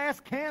that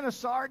last can of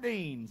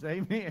sardines.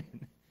 Amen.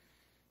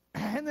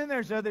 And then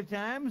there's other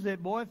times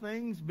that,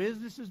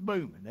 business is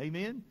booming.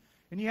 Amen.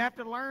 And you have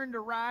to learn to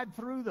ride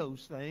through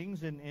those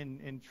things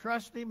and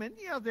trust him. And,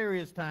 there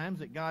is times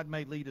that God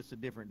may lead us a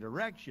different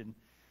direction.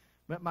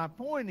 But my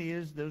point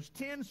is, those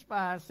 10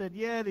 spies said,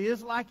 yeah, it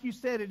is like you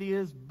said it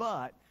is,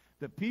 but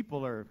the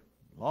people are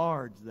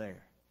large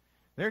there.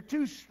 They're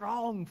too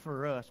strong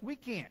for us. We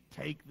can't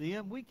take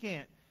them. We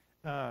can't,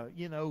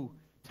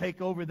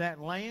 take over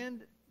that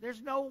land.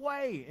 There's no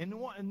way. And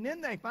then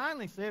they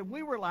finally said,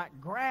 we were like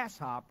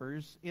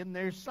grasshoppers in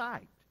their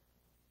sight.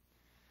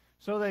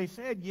 So they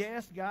said,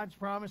 yes, God's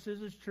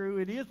promises is true.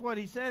 It is what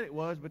he said it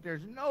was, but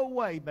there's no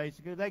way,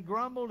 basically. They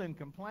grumbled and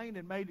complained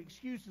and made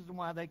excuses on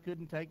why they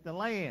couldn't take the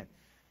land.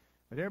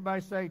 But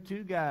everybody say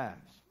 2 guys.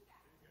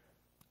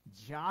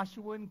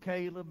 Joshua and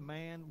Caleb,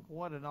 man,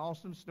 what an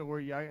awesome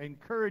story. I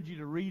encourage you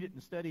to read it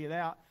and study it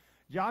out.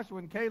 Joshua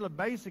and Caleb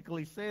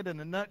basically said in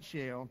a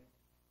nutshell,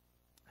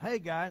 hey,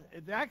 guys,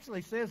 it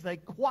actually says they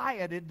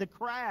quieted the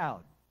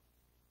crowd.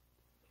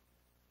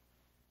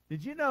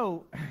 Did you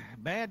know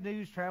bad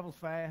news travels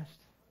fast?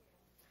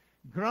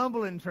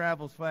 Grumbling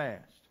travels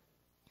fast.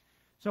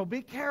 So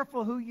be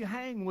careful who you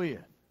hang with.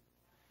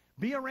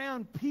 Be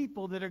around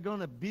people that are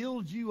going to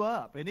build you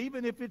up. And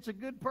even if it's a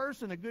good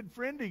person, a good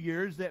friend of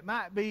yours that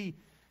might be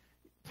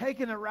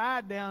taking a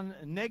ride down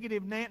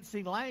negative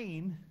Nancy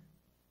Lane,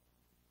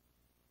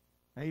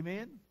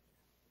 amen?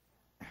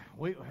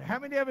 How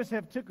many of us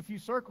have took a few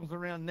circles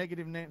around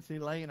negative Nancy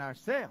Lane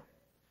ourselves?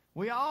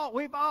 We've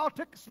all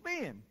took a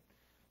spin.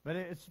 But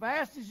as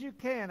fast as you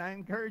can, I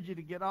encourage you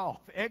to get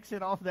off.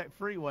 Exit off that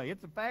freeway.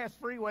 It's a fast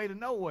freeway to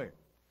nowhere.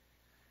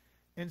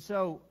 And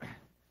so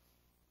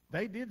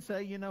they did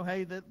say,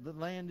 hey, the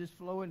land is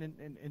flowing.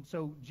 And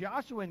so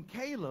Joshua and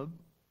Caleb,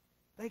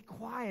 they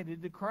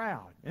quieted the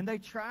crowd. And they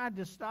tried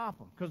to stop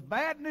them. Because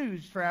bad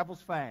news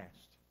travels fast.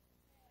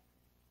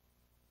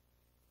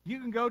 You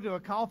can go to a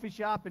coffee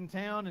shop in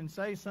town and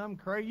say something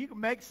crazy. You can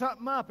make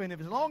something up. And as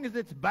long as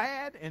it's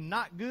bad and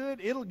not good,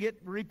 it'll get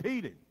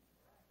repeated.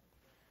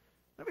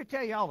 Let me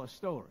tell y'all a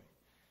story.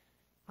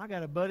 I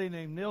got a buddy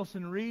named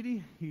Nelson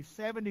Reedy. He's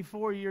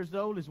 74 years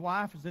old. His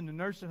wife is in the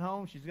nursing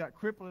home. She's got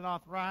crippling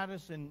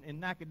arthritis in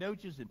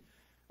Nacogdoches.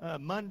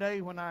 And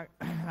Monday when I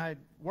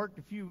worked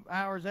a few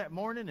hours that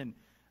morning and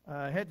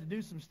had to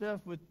do some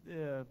stuff with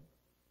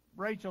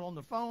Rachel on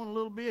the phone a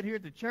little bit here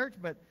at the church.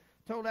 But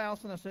told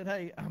Allison, I said,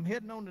 hey, I'm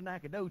heading on to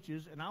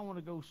Nacogdoches, and I want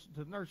to go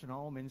to the nursing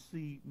home and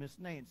see Miss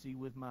Nancy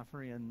with my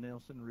friend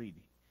Nelson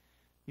Reedy.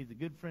 He's a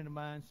good friend of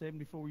mine,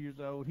 74 years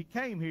old. He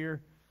came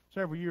here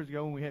several years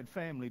ago when we had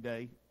family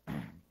day.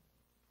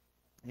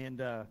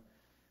 And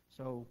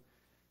so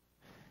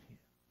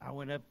I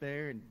went up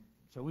there, and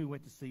so we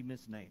went to see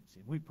Miss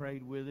Nancy. We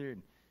prayed with her,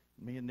 and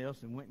me and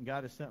Nelson went and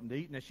got us something to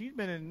eat. Now, she's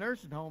been in a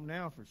nursing home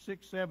now for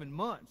 6-7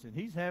 months, and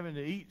he's having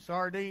to eat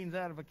sardines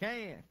out of a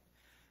can.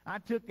 I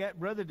took that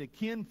brother to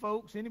Kin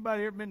Folks.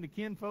 Anybody ever been to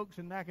Kin Folks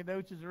in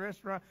Nacogdoches, a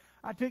restaurant?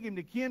 I took him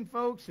to Kin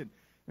Folks,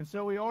 and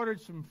so we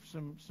ordered some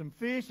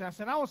fish. And I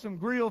said, I want some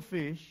grilled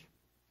fish.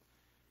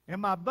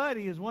 And my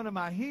buddy is one of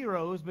my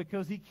heroes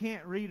because he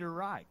can't read or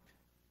write.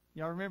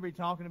 Y'all remember he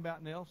talking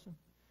about Nelson?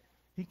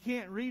 He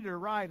can't read or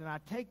write, and I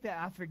take that,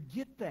 I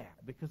forget that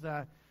because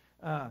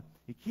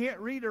he can't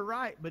read or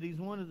write, but he's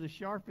one of the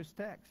sharpest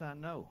tacks I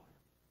know.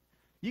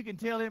 You can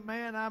tell him,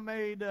 man, I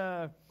made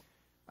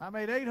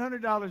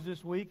 $800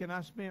 this week, and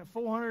I spent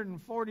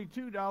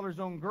 $442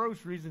 on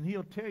groceries, and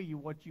he'll tell you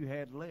what you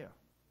had left.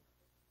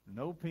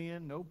 No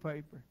pen, no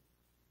paper.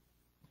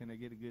 Can I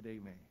get a good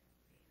amen?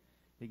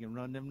 He can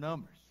run them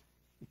numbers.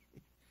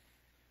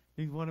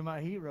 He's one of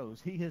my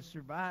heroes. He has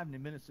survived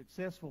and been a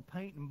successful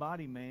paint and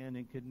body man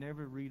and could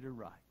never read or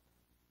write.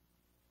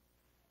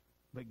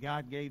 But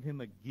God gave him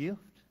a gift.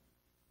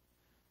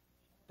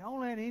 Don't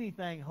let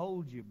anything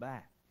hold you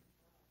back.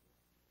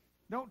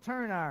 Don't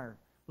turn our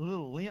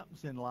little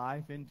limps in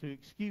life into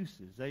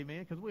excuses, amen,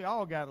 because we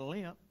all got a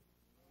limp.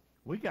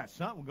 We got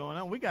something going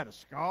on. We got a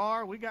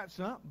scar. We got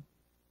something.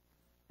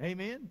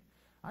 Amen.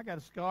 I got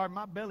a scar in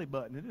my belly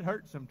button, and it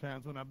hurts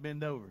sometimes when I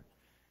bend over.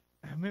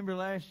 I remember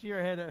last year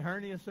I had a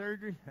hernia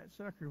surgery. That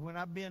sucker, when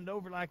I bend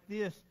over like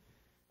this,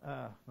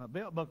 my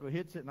belt buckle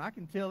hits it, and I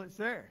can tell it's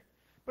there.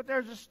 But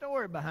there's a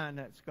story behind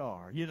that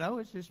scar. You know,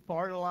 it's just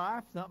part of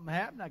life. Something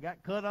happened. I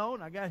got cut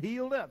on. I got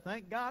healed up.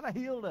 Thank God I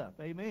healed up.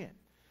 Amen.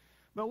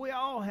 But we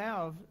all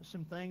have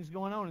some things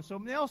going on. And so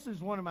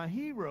Nelson's one of my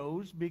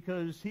heroes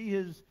because he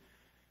has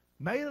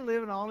made a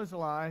living all his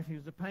life. He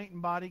was a paint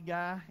and body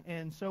guy.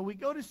 And so we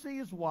go to see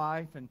his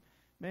wife, and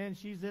man,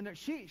 she's in there.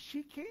 She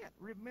can't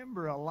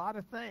remember a lot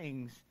of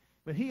things,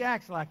 but he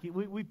acts like it.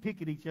 We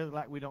pick at each other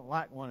like we don't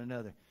like one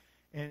another.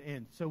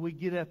 And so we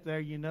get up there,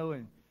 you know,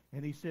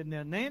 and he said,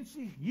 now,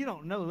 Nancy, you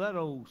don't know that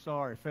old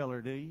sorry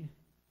feller, do you?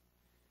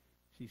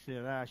 She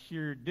said, I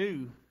sure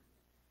do.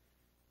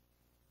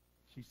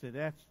 She said,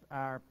 that's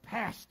our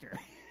pastor.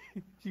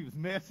 She was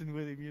messing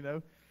with him, you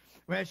know.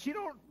 Well, she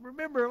don't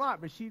remember a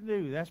lot, but she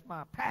knew that's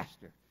my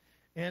pastor.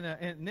 And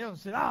Nelson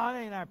said, oh, it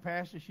ain't our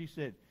pastor. She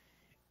said,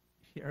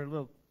 her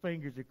little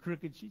fingers are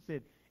crooked. She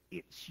said,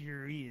 it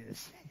sure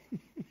is.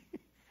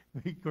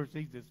 Of course,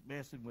 he's just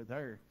messing with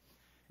her.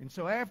 And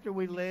so after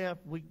we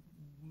left,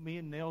 me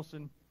and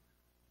Nelson,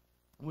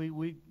 we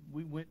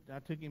went, I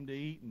took him to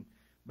eat, and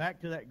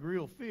back to that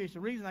grilled fish. The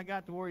reason I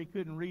got to where he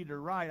couldn't read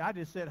or write, I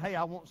just said, hey,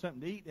 I want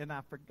something to eat, and I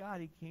forgot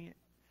he can't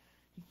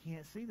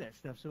see that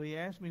stuff. So he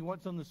asked me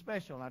what's on the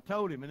special, and I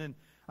told him, and then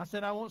I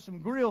said, I want some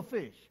grilled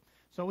fish.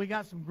 So we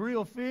got some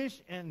grilled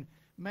fish, and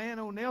man,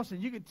 oh,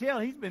 Nelson, you could tell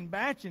he's been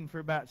batching for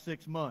about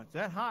 6 months.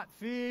 That hot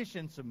fish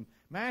and some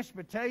mashed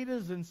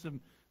potatoes and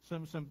some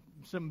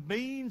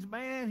beans,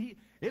 man,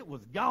 it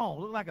was gone.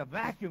 It looked like a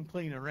vacuum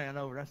cleaner ran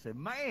over it. I said,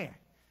 man,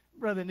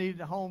 brother needed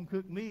a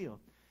home-cooked meal.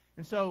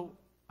 And so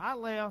I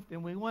left,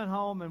 and we went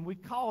home, and we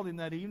called him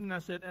that evening. I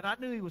said, and I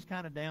knew he was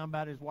kind of down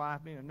about his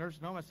wife being a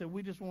nursing home. I said,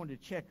 we just wanted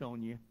to check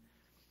on you.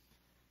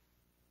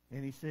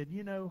 And he said,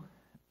 you know,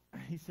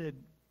 he said,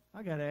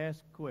 I got to ask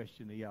a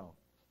question to y'all.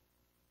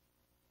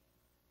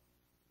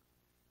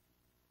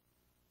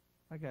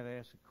 I got to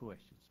ask a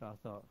question. So I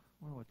thought,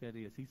 I wonder what that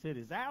is. He said,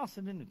 is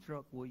Allison in the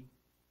truck with you?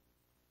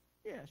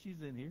 Yeah,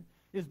 she's in here.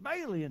 Is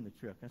Bailey in the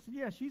truck? I said,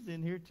 yeah, she's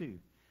in here too.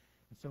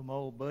 And so my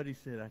old buddy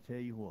said, I tell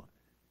you what,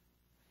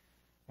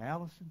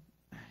 Allison,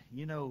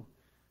 you know,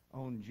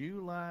 on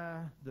July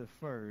the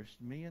 1st,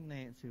 me and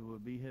Nancy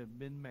have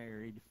been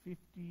married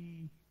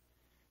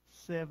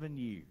 57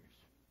 years.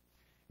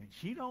 And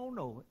she don't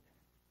know it.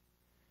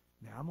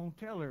 Now, I'm going to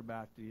tell her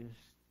about this,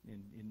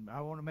 and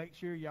I want to make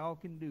sure y'all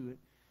can do it.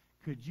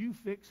 Could you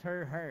fix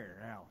her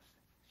hair, Allison?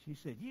 She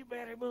said, you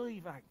better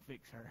believe I can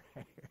fix her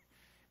hair.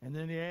 And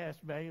then he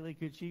asked Bailey,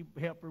 could she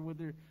help her with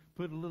her,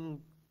 put a little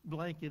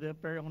blanket up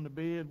there on the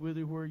bed with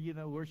her where, you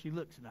know, where she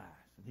looks nice.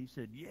 And he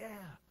said,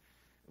 yeah.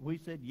 We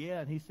said, yeah.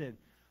 And he said,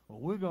 well,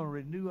 we're going to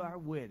renew our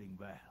wedding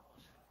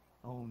vows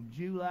on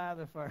July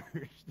the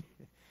 1st.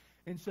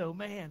 And so,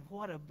 man,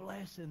 what a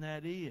blessing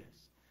that is.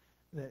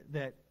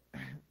 That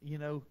you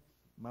know,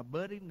 my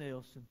buddy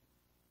Nelson.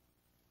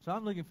 So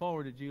I'm looking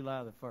forward to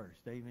July the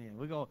 1st. Amen.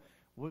 We're going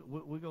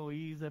to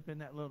ease up in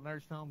that little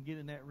nursing home, get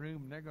in that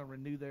room, and they're going to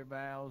renew their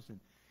vows. And,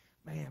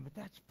 man, but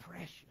that's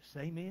precious.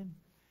 Amen.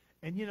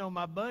 And, you know,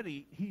 my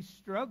buddy, he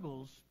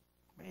struggles.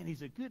 Man,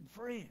 he's a good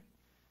friend.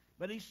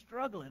 But he's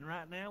struggling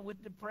right now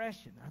with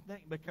depression. I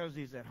think because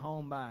he's at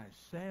home by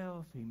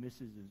himself. He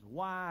misses his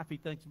wife. He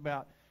thinks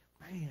about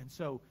Man,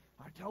 so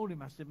I told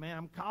him, I said, man,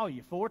 I'm calling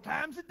you 4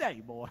 times a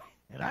day, boy.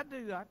 And I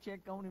do. I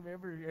check on him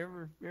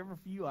every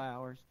few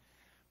hours.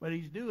 But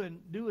he's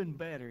doing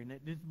better, and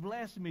it just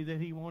blessed me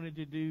that he wanted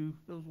to do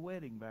those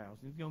wedding vows.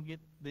 He's going to get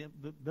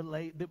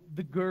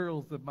the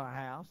girls of my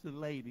house, the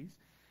ladies,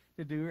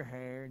 to do her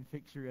hair and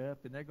fix her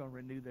up, and they're going to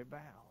renew their vows.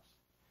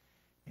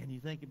 And you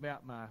think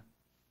about my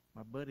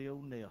buddy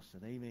old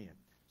Nelson, amen.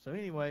 So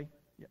anyway,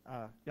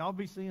 y'all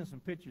be seeing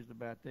some pictures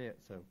about that.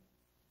 So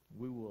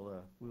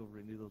we'll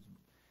renew those,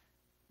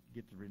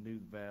 get to renew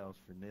the vows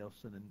for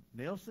Nelson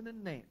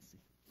and Nancy.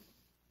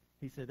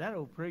 He said, that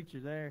old preacher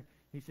there,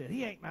 he said,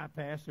 he ain't my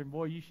pastor. And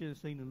boy, you should have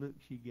seen the look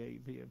she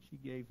gave him. She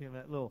gave him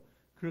that little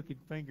crooked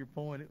finger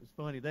point. It was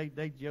funny.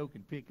 They joke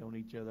and pick on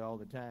each other all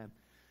the time.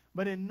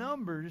 But in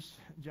Numbers,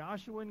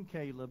 Joshua and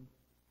Caleb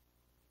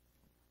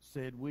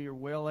said, we are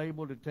well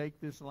able to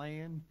take this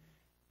land.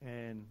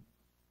 And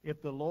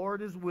if the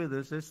Lord is with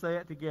us, let's say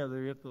it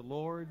together, if the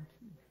Lord,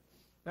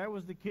 that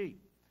was the key.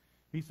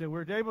 He said,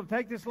 we're able to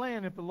take this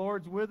land. If the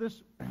Lord's with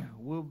us,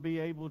 we'll be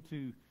able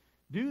to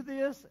do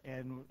this,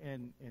 and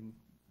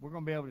we're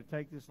going to be able to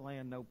take this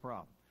land no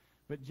problem.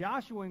 But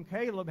Joshua and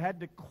Caleb had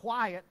to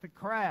quiet the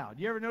crowd.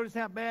 You ever notice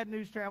how bad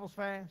news travels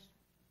fast?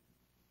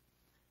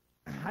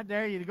 I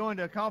dare you to go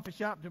into a coffee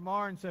shop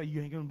tomorrow and say,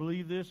 you ain't going to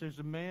believe this. There's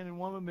a man and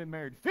woman been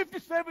married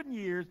 57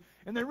 years,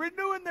 and they're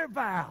renewing their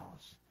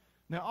vows.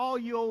 Now, all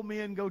you old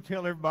men, go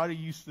tell everybody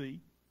you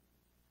see.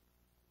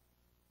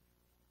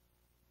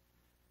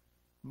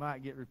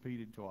 Might get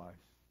repeated twice,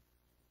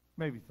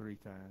 maybe 3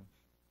 times.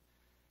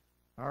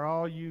 Or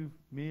all you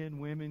men,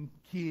 women,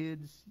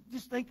 kids,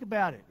 just think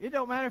about it. It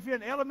don't matter if you're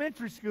in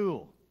elementary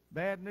school.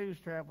 Bad news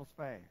travels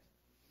fast.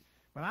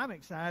 But I'm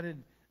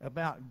excited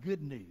about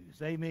good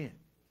news. Amen.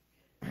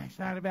 I'm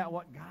excited about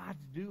what God's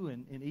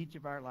doing in each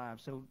of our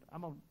lives. So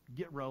I'm going to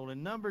get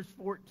rolling. Numbers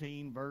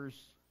 14, verse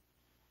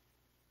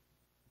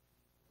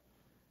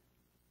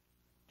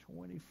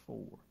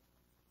 24.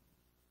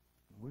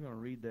 We're going to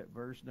read that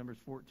verse, Numbers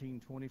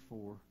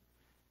 14:24.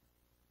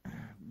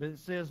 But it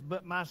says,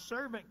 but my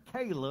servant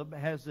Caleb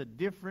has a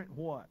different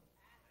what?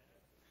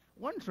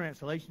 One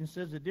translation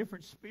says a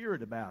different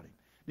spirit about him.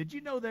 Did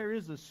you know there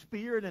is a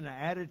spirit and an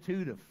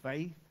attitude of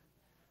faith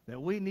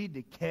that we need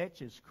to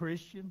catch as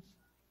Christians?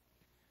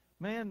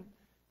 Man,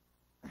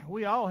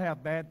 we all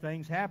have bad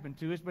things happen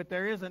to us, but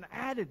there is an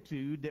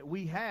attitude that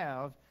we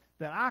have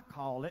that I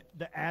call it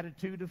the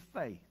attitude of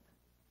faith.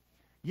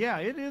 Yeah,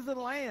 it is a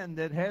land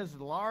that has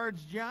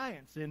large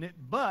giants in it,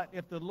 but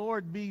if the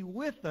Lord be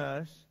with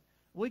us,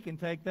 we can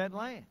take that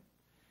land.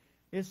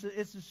 It's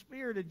the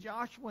spirit of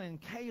Joshua and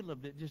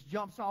Caleb that just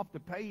jumps off the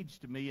page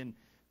to me. And,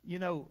 you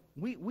know,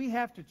 we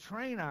have to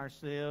train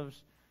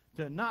ourselves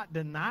to not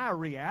deny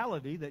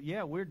reality that,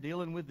 yeah, we're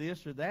dealing with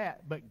this or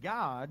that, but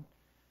God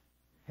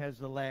has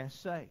the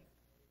last say.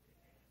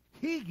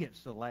 He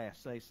gets the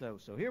last say so.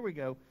 So here we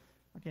go.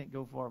 I can't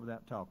go far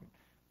without talking.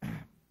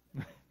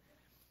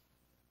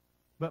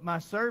 But my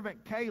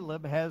servant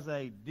Caleb has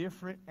a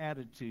different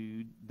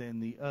attitude than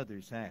the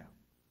others have.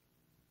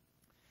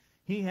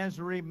 He has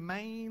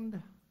remained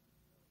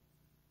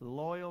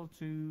loyal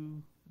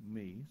to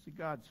me. See,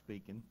 God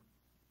speaking.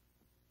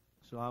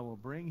 So I will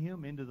bring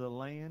him into the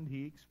land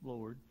he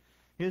explored.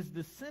 His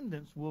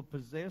descendants will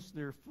possess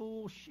their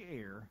full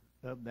share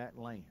of that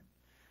land.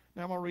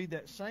 Now I'm going to read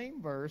that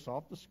same verse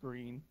off the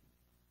screen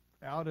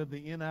out of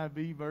the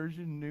NIV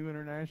version, New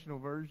International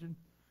Version.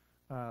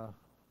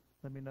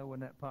 Let me know when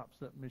that pops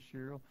up, Miss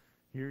Cheryl.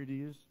 Here it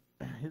is.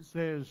 It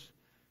says,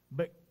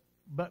 but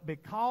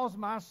because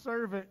my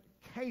servant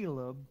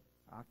Caleb,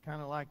 I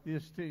kind of like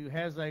this too,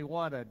 has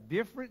a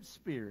different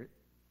spirit.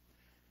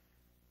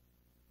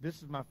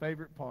 This is my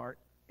favorite part.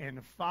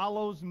 And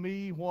follows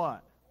me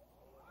what?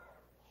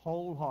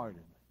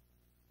 Wholeheartedly.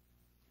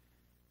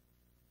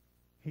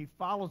 He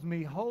follows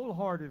me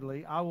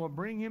wholeheartedly. I will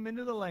bring him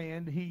into the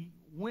land he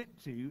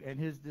went to, and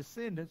his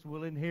descendants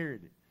will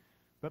inherit it.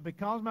 But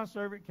because my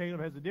servant Caleb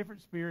has a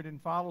different spirit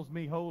and follows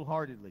me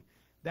wholeheartedly.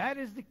 That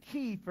is the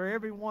key for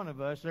every one of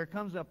us. There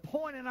comes a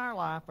point in our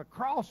life, a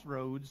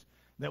crossroads,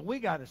 that we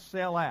got to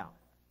sell out.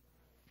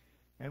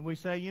 And we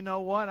say, you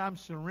know what? I'm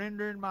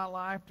surrendering my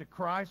life to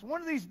Christ.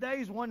 One of these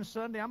days, one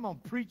Sunday, I'm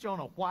going to preach on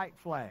a white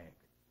flag.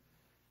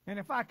 And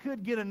if I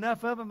could get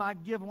enough of them,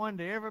 I'd give one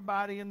to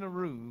everybody in the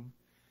room.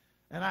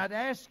 And I'd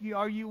ask you,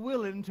 are you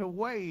willing to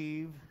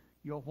wave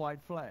your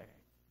white flag?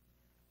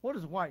 What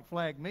does a white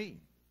flag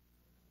mean?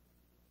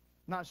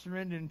 Not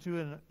surrendering to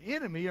an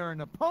enemy or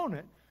an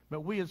opponent,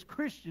 but we as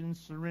Christians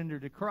surrender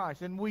to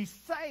Christ. And we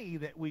say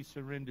that we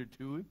surrender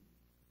to him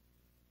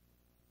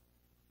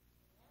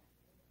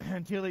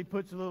until he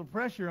puts a little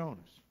pressure on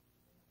us.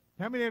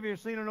 How many of you have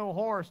seen an old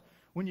horse,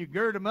 when you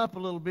gird them up a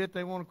little bit,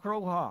 they want to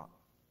crow hop?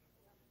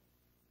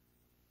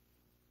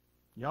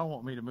 Y'all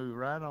want me to move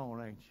right on,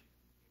 ain't you?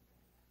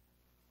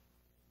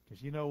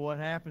 Because you know what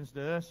happens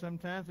to us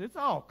sometimes? It's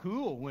all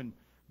cool when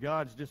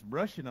God's just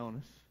brushing on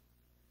us.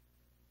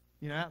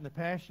 You know, out in the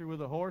pasture with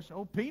a horse.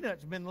 Old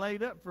Peanut's been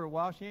laid up for a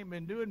while. She ain't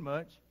been doing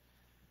much.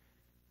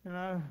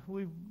 And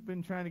we've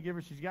been trying to give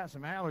her, she's got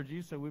some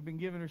allergies, so we've been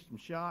giving her some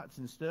shots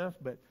and stuff,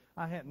 but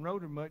I hadn't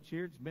rode her much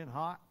here. It's been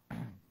hot.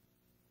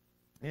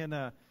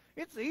 And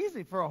it's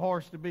easy for a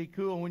horse to be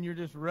cool when you're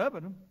just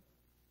rubbing them.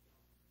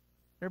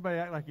 Everybody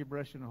act like you're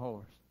brushing a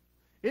horse.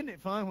 Isn't it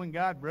fun when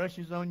God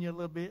brushes on you a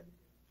little bit?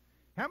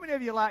 How many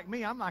of you like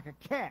me? I'm like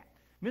a cat.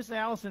 Miss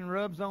Allison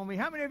rubs on me.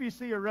 How many of you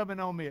see her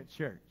rubbing on me at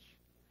church?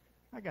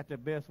 I got the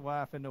best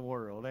wife in the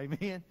world,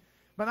 amen?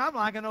 But I'm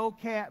like an old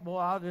cat, boy.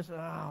 I'll just,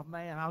 oh,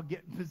 man, I'll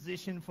get in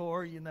position for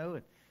her, you know.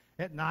 And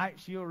at night,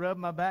 she'll rub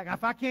my back.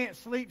 If I can't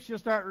sleep, she'll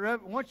start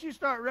rubbing. Once you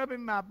start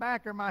rubbing my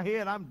back or my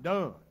head, I'm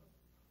done.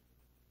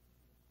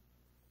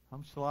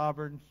 I'm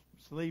slobbering,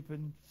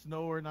 sleeping,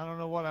 snoring. I don't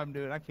know what I'm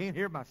doing. I can't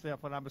hear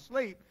myself when I'm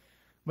asleep.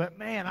 But,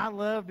 man, I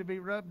love to be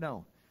rubbed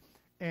on.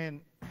 And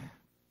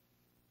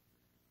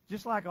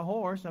just like a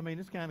horse, I mean,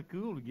 it's kind of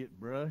cool to get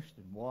brushed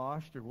and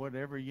washed or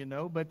whatever, you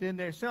know. But then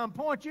there's some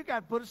point you got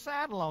to put a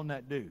saddle on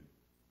that dude.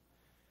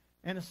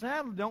 And the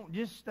saddle don't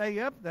just stay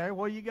up there.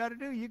 What you got to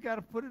do, you got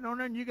to put it on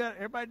there, and you got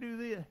everybody do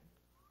this.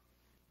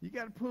 You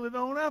got to pull it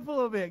on up a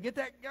little bit. Get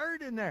that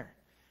girth in there.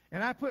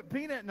 And I put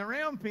Peanut in the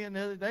round pen the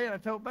other day, and I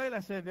told Bailey,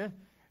 I said,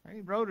 I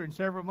ain't rode her in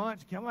several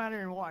months. Come out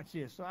here and watch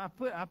this. So I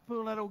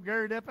pulled that old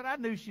girth up, and I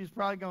knew she was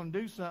probably going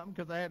to do something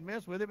because I hadn't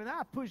messed with it. But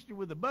I pushed her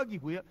with a buggy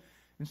whip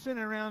and sent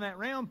her around that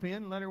round pen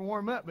and let her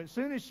warm up. But as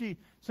soon as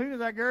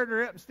I girded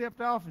her up and stepped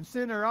off and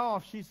sent her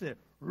off, she said,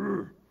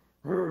 "Rrr,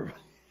 rrr."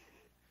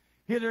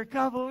 Hit her a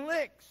couple of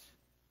licks.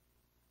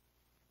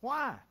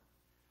 Why?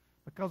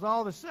 Because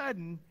all of a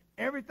sudden,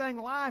 everything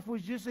in life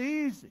was just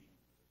easy.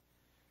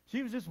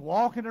 She was just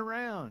walking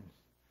around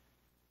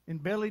in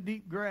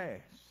belly-deep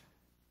grass,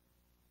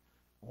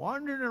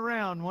 wandering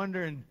around,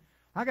 wondering,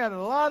 I got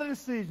a lot of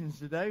decisions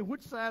today.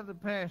 Which side of the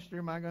pasture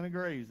am I going to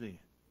graze in?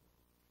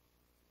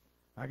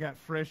 I got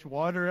fresh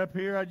water up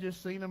here. I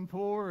just seen them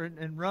pour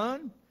and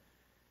run.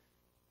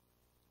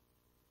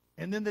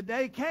 And then the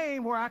day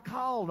came where I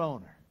called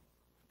on her.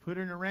 Put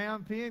her in a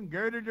round pen,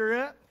 girded her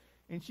up,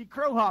 and she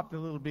crow-hopped a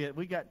little bit.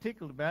 We got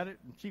tickled about it,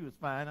 and she was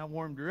fine. I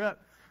warmed her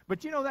up.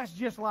 But, you know, that's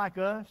just like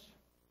us.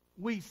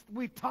 We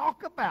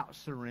talk about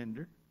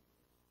surrender,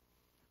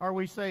 or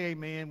we say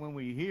amen when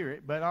we hear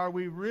it, but are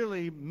we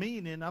really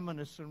meaning I'm going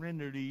to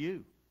surrender to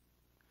you?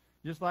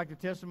 Just like the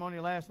testimony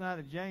last night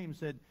of James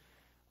said,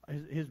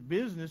 his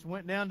business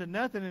went down to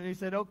nothing, and he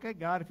said, okay,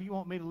 God, if you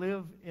want me to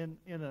live in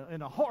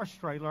a horse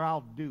trailer,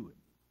 I'll do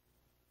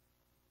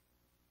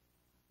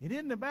it. It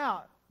isn't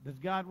about, does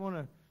God want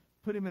to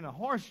put him in a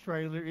horse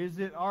trailer? Is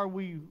it, are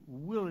we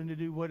willing to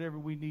do whatever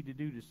we need to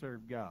do to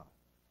serve God?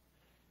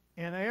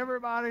 And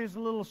everybody's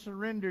little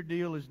surrender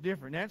deal is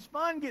different. Now, it's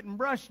fun getting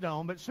brushed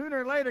on, but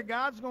sooner or later,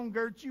 God's going to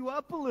girt you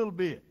up a little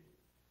bit.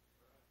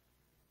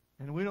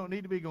 And we don't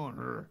need to be going,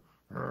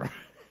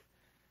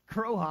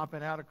 crow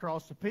hopping out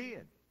across the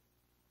pen.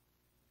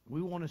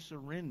 We want to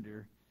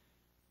surrender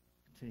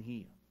to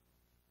him.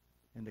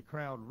 And the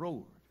crowd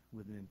roared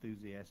with an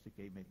enthusiastic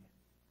amen.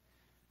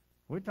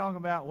 We're talking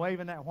about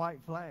waving that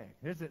white flag.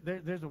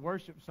 There's a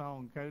worship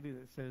song, Cody,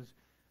 that says,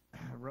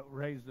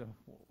 raise the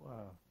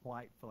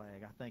white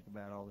flag. I think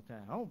about it all the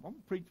time. I'm going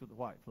to preach with the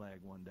white flag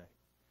one day.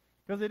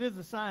 Because it is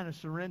a sign of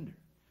surrender.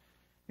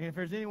 And if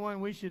there's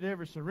anyone we should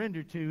ever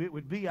surrender to, it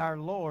would be our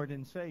Lord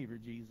and Savior,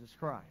 Jesus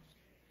Christ,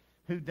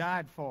 who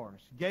died for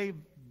us,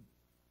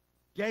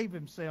 gave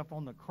himself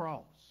on the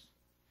cross.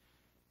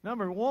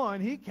 Number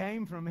one, he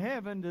came from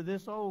heaven to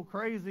this old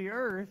crazy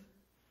earth,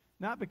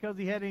 not because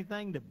he had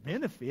anything to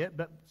benefit,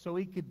 but so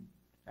he could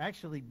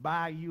actually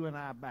buy you and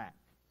I back.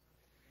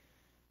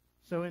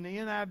 So in the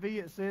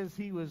NIV it says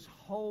he was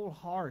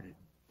wholehearted.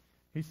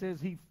 He says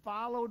he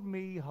followed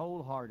me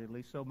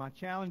wholeheartedly. So my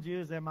challenge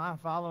is, am I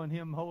following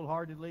him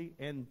wholeheartedly?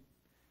 And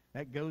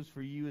that goes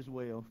for you as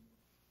well.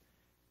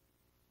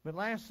 But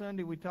last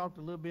Sunday we talked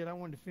a little bit. I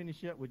wanted to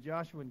finish up with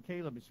Joshua and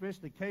Caleb,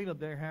 especially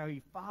Caleb there, how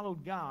he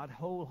followed God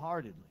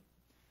wholeheartedly.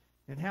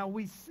 And how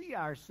we see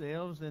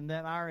ourselves and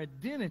that our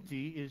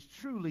identity is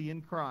truly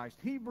in Christ.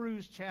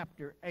 Hebrews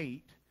chapter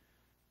 8,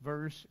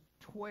 verse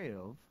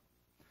 12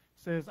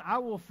 says, I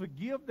will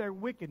forgive their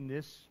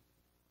wickedness.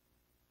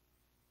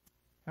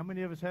 How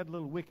many of us had a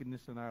little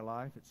wickedness in our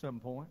life at some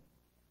point?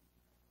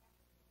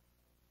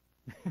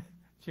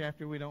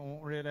 Chapter we don't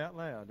want read out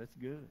loud. That's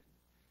good.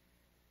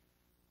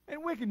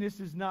 And wickedness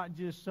is not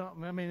just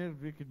something, I mean,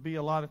 it could be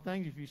a lot of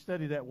things. If you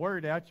study that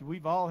word out,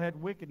 we've all had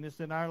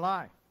wickedness in our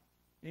life.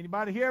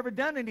 Anybody here ever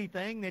done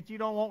anything that you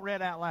don't want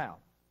read out loud?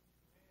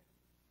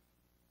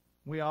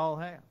 We all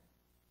have.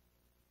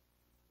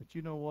 But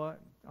you know what?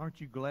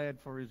 Aren't you glad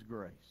for his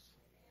grace?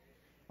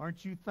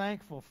 Aren't you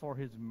thankful for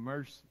his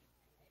mercy?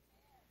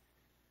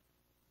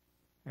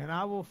 And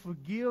I will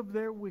forgive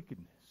their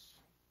wickedness.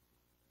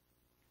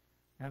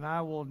 And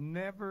I will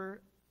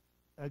never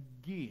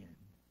again,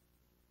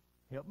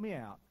 help me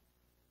out,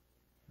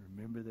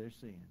 remember their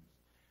sins.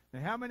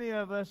 Now, how many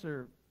of us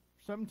are,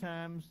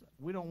 sometimes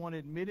we don't want to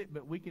admit it,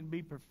 but we can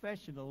be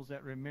professionals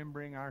at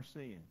remembering our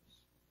sins,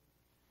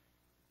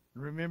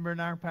 remembering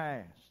our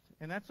past.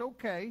 And that's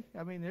okay.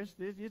 I mean,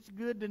 it's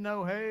good to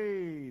know,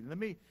 hey, let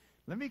me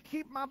Let me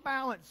keep my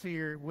balance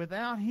here.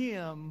 Without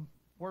him,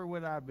 where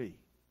would I be?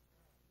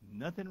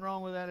 Nothing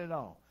wrong with that at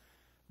all.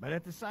 But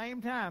at the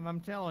same time, I'm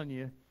telling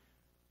you,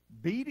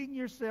 beating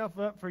yourself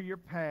up for your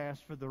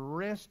past for the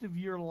rest of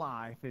your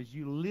life as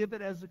you live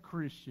it as a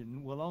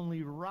Christian will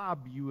only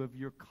rob you of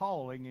your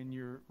calling and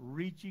your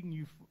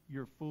reaching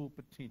your full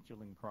potential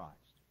in Christ.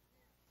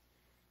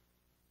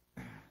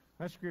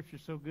 That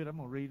scripture's so good, I'm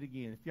going to read it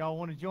again. If y'all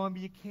want to join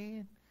me, you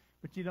can,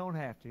 but you don't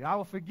have to. I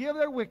will forgive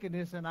their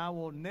wickedness, and I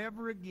will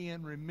never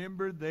again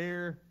remember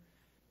their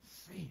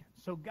sin.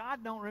 So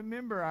God don't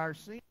remember our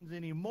sins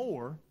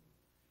anymore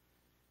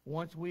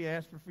once we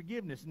ask for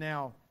forgiveness.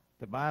 Now,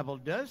 the Bible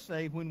does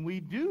say when we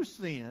do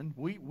sin,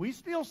 we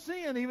still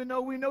sin even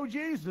though we know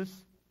Jesus.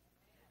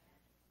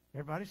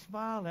 Everybody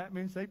smile at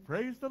me and say,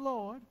 praise the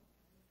Lord.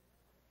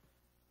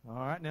 All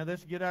right, now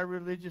let's get our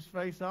religious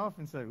face off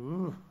and say,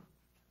 ooh,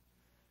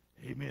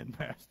 amen,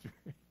 Pastor.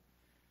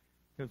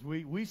 Because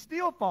we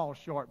still fall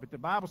short. But the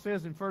Bible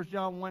says in 1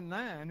 John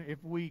 1:9,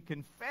 if we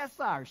confess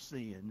our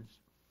sins,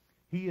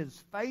 he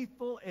is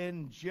faithful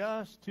and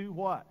just to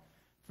what?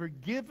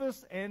 Forgive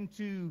us and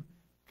to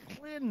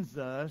cleanse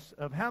us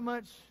of how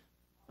much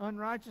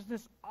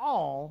unrighteousness?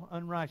 All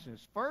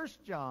unrighteousness. 1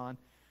 John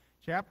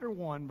chapter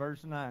 1,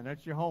 verse 9.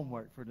 That's your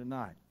homework for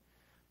tonight.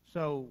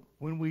 So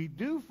when we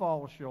do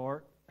fall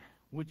short,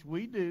 which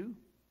we do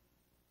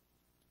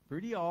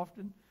pretty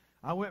often,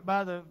 I went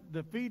by the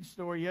feed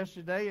store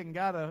yesterday and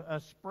got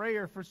a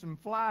sprayer for some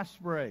fly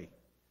spray.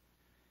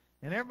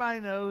 And everybody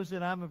knows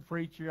that I'm a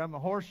preacher. I'm a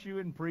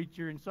horseshoeing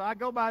preacher. And so I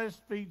go by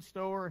this feed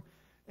store,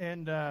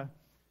 and I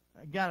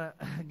got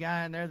a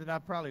guy in there that I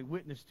probably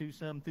witnessed to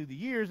some through the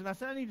years. And I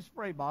said, I need a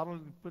spray bottle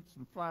to put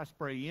some fly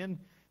spray in.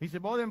 He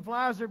said, boy, them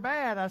flies are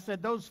bad. I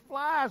said, those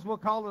flies will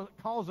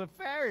cause a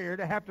farrier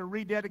to have to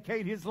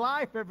rededicate his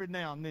life every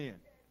now and then.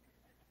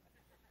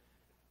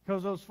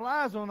 Because those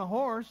flies on a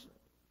horse,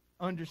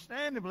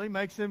 understandably,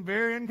 makes them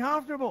very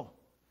uncomfortable.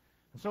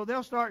 So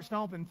they'll start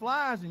stomping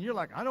flies, and you're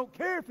like, I don't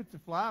care if it's a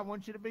fly. I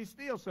want you to be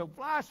still. So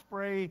fly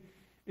spray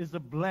is a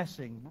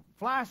blessing.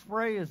 Fly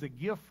spray is a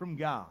gift from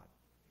God.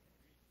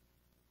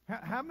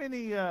 How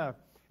many, it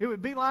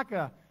would be like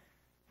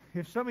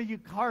if some of you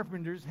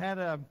carpenters had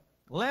a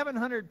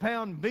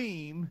 1,100-pound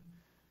beam,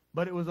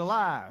 but it was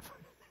alive.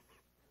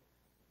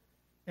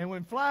 And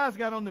when flies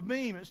got on the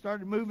beam, it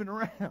started moving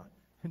around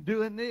and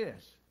doing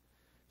this.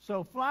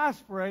 So fly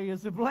spray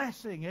is a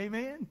blessing,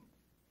 amen?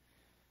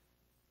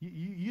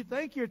 You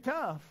think you're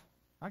tough.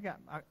 I'm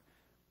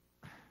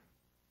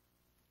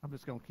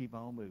just going to keep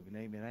on moving,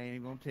 amen. I ain't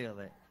even going to tell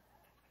that.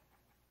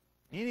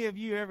 Any of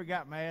you ever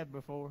got mad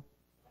before?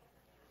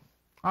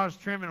 I was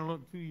trimming a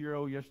little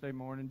 2-year-old yesterday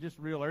morning, just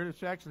real early.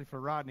 It's actually for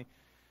Rodney.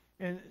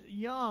 And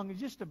young,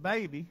 just a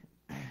baby.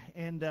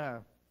 And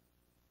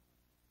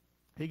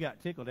he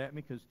got tickled at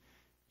me because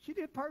she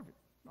did perfect.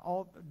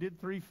 Did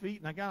 3 feet,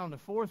 and I got on the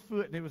 4th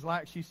foot, and it was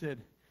like she said,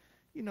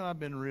 you know, I've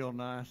been real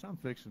nice. I'm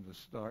fixing to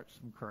start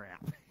some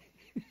crap.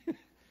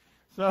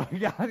 So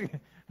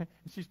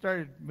she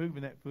started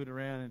moving that foot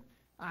around, and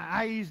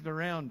I eased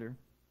around her.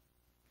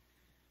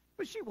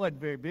 But she wasn't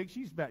very big.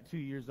 She's about 2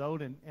 years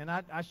old, and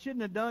I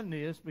shouldn't have done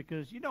this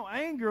because, you know,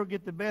 anger will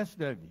get the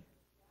best of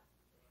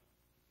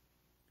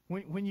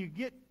you. When you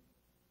get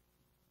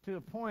to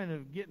a point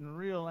of getting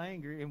real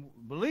angry, and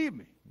believe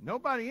me,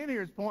 nobody in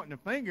here is pointing a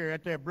finger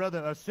at their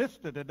brother or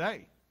sister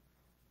today,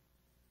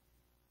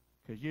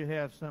 because you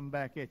have some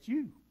back at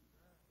you.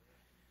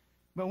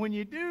 But when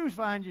you do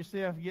find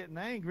yourself getting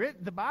angry,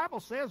 the Bible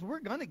says we're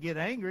going to get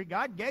angry.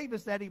 God gave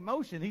us that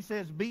emotion. He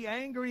says, be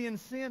angry and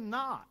sin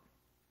not.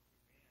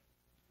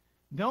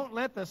 Don't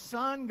let the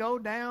sun go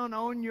down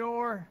on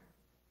your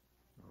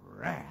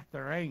wrath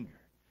or anger.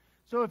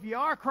 So if you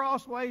are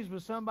crossways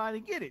with somebody,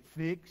 get it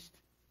fixed.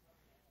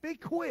 Be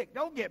quick.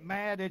 Don't get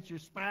mad at your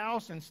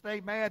spouse and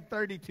stay mad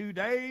 32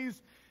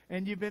 days.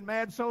 And you've been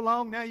mad so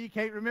long now you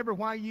can't remember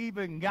why you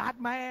even got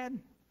mad.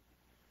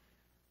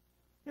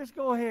 Just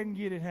go ahead and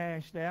get it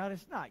hashed out.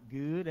 It's not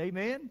good.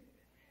 Amen?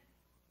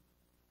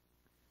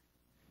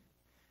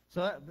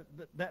 So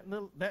that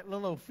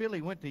little old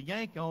filly went to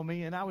yank on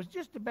me, and I was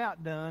just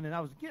about done, and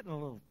I was getting a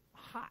little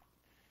hot.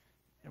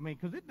 I mean,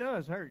 because it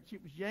does hurt. She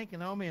was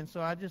yanking on me, and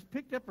so I just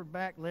picked up her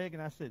back leg,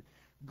 and I said,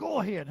 go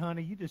ahead,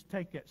 honey. You just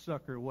take that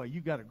sucker away.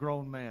 You got a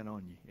grown man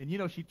on you. And, you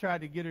know, she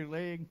tried to get her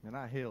leg, and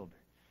I held her.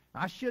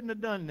 I shouldn't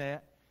have done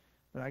that,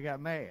 but I got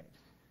mad.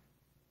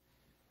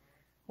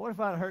 What if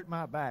I'd hurt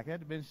my back?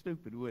 That'd have been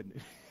stupid, wouldn't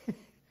it?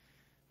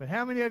 But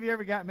how many of you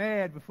ever got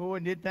mad before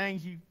and did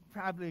things you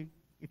probably,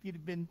 if you'd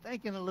have been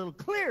thinking a little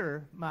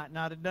clearer, might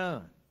not have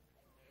done?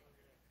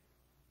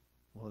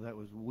 Well, that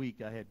was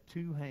weak. I had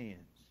 2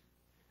 hands,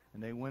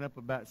 and they went up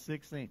about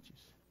 6 inches,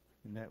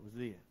 and that was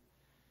it.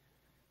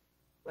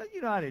 Well,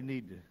 you know, I didn't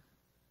need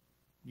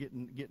to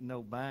get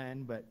no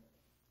bind, but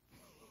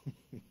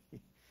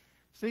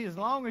see, as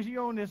long as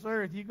you're on this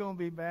earth, you're going to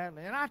be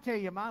battling. And I tell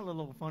you my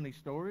little funny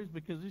stories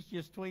because it's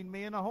just between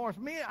me and a horse.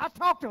 I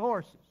talk to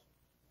horses.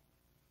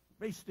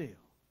 Be still.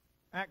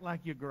 Act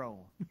like you're grown.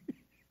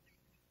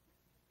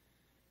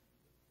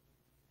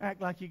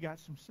 Act like you got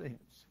some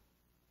sense.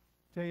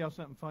 Tell y'all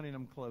something funny and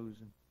I'm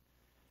closing.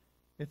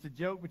 It's a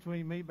joke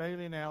between me,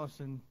 Bailey, and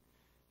Allison.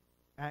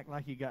 Act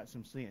like you got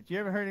some sense. You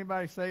ever heard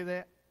anybody say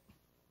that?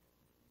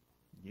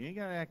 You ain't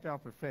got to act all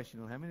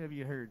professional. How many of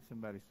you heard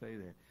somebody say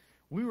that?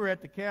 We were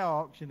at the cow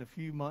auction a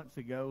few months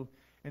ago,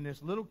 and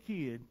this little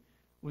kid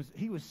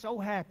he was so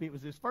happy. It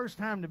was his first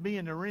time to be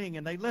in the ring,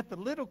 and they let the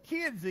little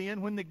kids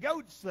in when the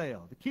goats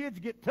sell. The kids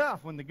get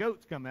tough when the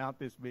goats come out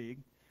this big.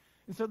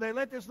 And so they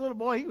let this little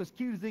boy, he was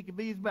cute as he could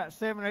be. He's about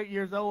 7 or 8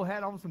 years old,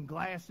 had on some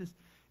glasses,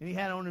 and he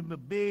had on him a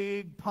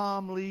big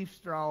palm leaf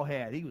straw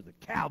hat. He was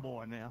a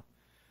cowboy now.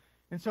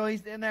 And so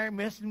he's in there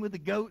messing with the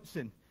goats,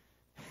 and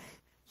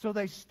so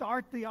they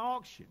start the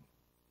auction.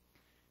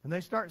 And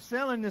they start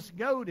selling this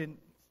goat, and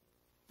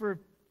for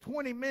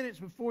 20 minutes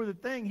before the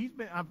thing,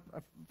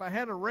 if I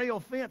had a rail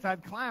fence,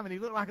 I'd climb it. He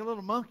looked like a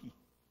little monkey.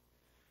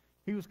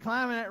 He was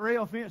climbing that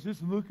rail fence,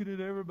 just looking at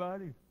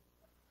everybody.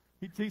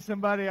 He'd see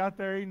somebody out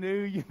there he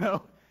knew,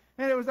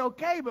 and it was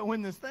okay. But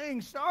when this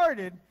thing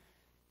started,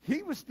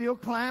 he was still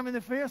climbing the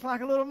fence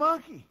like a little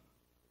monkey.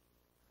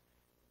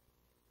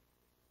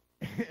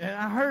 And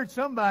I heard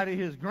somebody,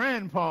 his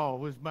grandpa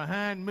was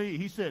behind me.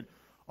 He said,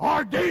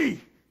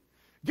 "R.D.,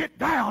 get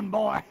down,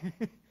 boy."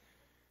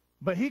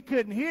 But he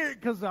couldn't hear it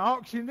because the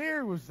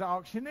auctioneer was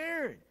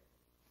auctioneering.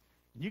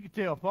 You could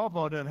tell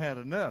Pawpaw done had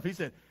enough. He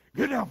said,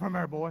 "Get down from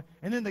there, boy."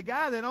 And then the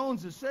guy that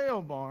owns the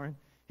sale barn,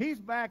 he's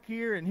back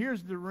here, and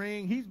here's the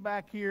ring. He's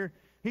back here.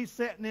 He's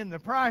setting in the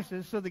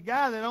prices. So the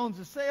guy that owns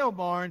the sale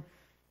barn,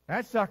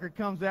 that sucker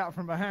comes out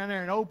from behind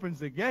there and opens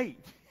the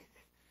gate.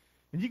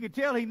 And you could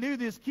tell he knew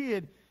this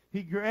kid.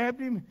 He grabbed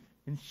him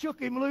and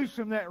shook him loose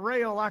from that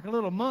rail like a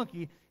little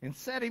monkey and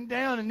set him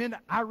down, and then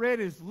I read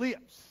his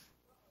lips.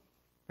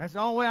 That's the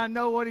only way I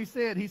know what he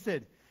said. He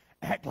said,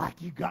 "Act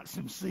like you got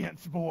some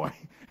sense, boy,"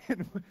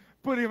 and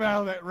put him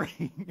out of that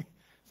ring.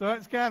 So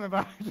that's kind of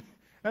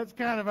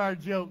our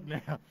joke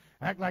now.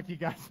 Act like you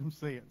got some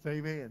sense.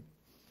 Amen.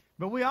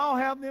 But we all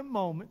have them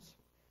moments.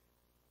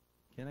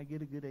 Can I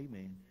get a good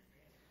amen?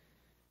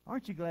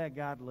 Aren't you glad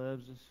God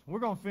loves us? We're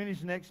going to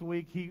finish next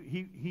week.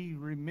 He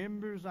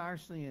remembers our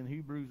sin.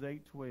 Hebrews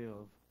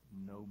 8:12.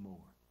 No more.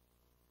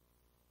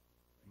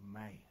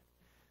 Man,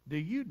 do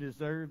you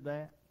deserve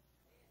that?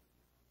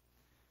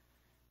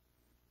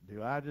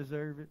 Do I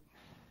deserve it?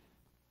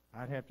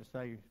 I'd have to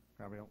say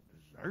probably don't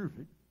deserve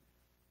it.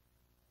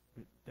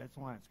 But that's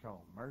why it's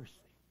called mercy.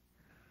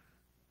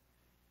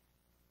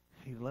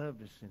 He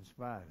loved us in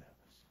spite of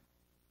us.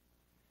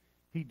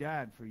 He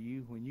died for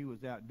you when you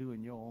was out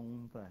doing your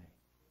own thing.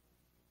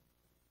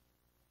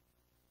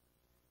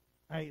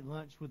 I ate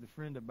lunch with a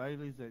friend of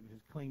Bailey's that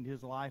has cleaned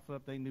his life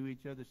up. They knew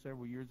each other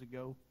several years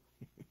ago.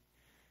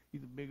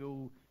 He's a big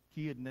old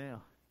kid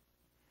now.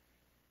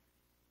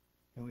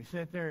 And we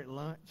sat there at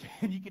lunch,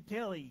 and you could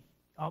tell he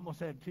almost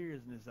had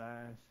tears in his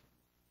eyes.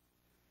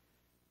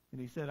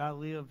 And he said, "I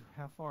lived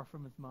how far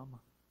from his mama?"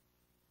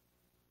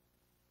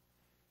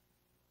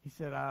 He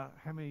said,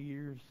 "How many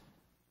years?"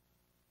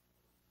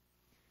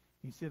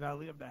 He said, "I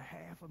lived a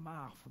half a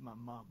mile from my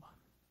mama,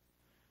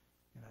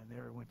 and I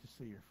never went to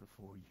see her for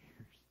 4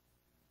 years.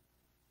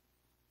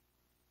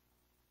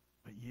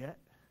 But yet,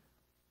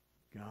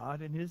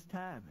 God in his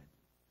timing,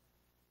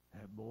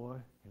 that boy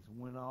has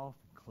went off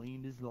and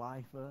cleaned his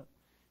life up.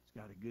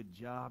 He's got a good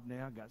job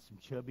now, got some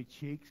chubby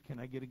cheeks. Can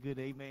I get a good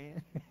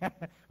amen?"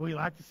 We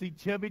like to see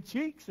chubby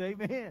cheeks,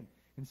 amen,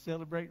 and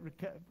celebrate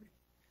recovery.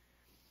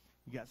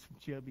 He got some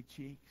chubby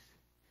cheeks.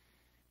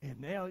 And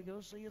now he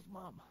goes see his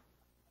mama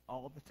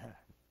all the time.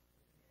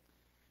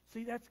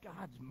 See, that's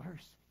God's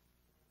mercy.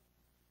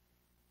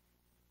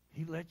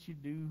 He lets you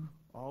do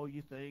all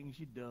your things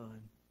you've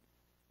done.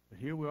 But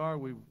here we are,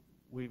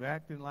 we've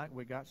acted like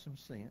we got some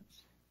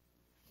sense.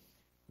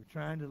 We're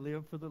trying to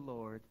live for the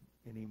Lord,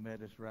 and he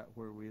met us right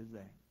where we was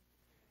at.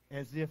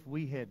 As if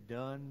we had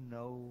done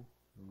no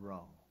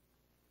wrong.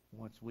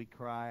 Once we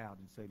cry out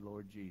and say,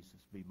 "Lord Jesus,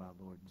 be my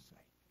Lord and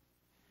Savior."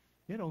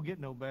 It don't get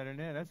no better than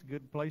that. That's a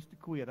good place to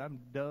quit. I'm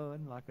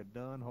done like a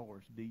done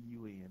horse.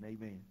 D-U-N.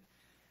 Amen.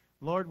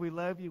 Lord, we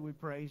love you. We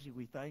praise you.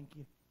 We thank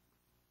you.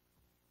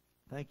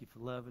 Thank you for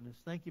loving us.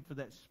 Thank you for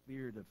that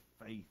spirit of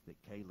faith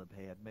that Caleb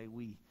had. May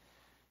we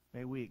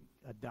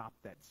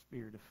adopt that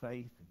spirit of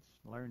faith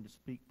and learn to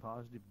speak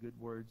positive, good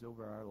words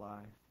over our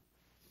life.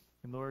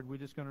 And Lord, we're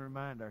just going to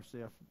remind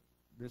ourselves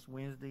this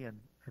Wednesday and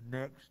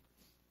next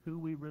who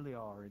we really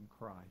are in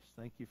Christ.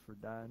 Thank you for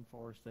dying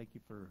for us. Thank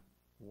you for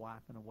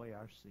wiping away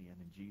our sin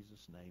in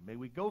Jesus' name. May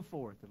we go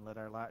forth and let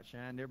our light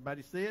shine.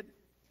 Everybody see it?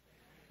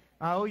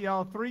 I owe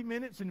y'all 3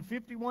 minutes and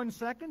 51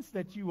 seconds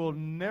that you will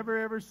never,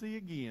 ever see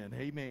again.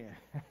 Amen.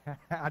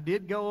 I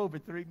did go over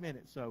 3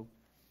 minutes, so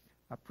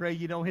I pray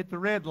you don't hit the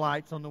red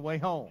lights on the way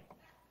home.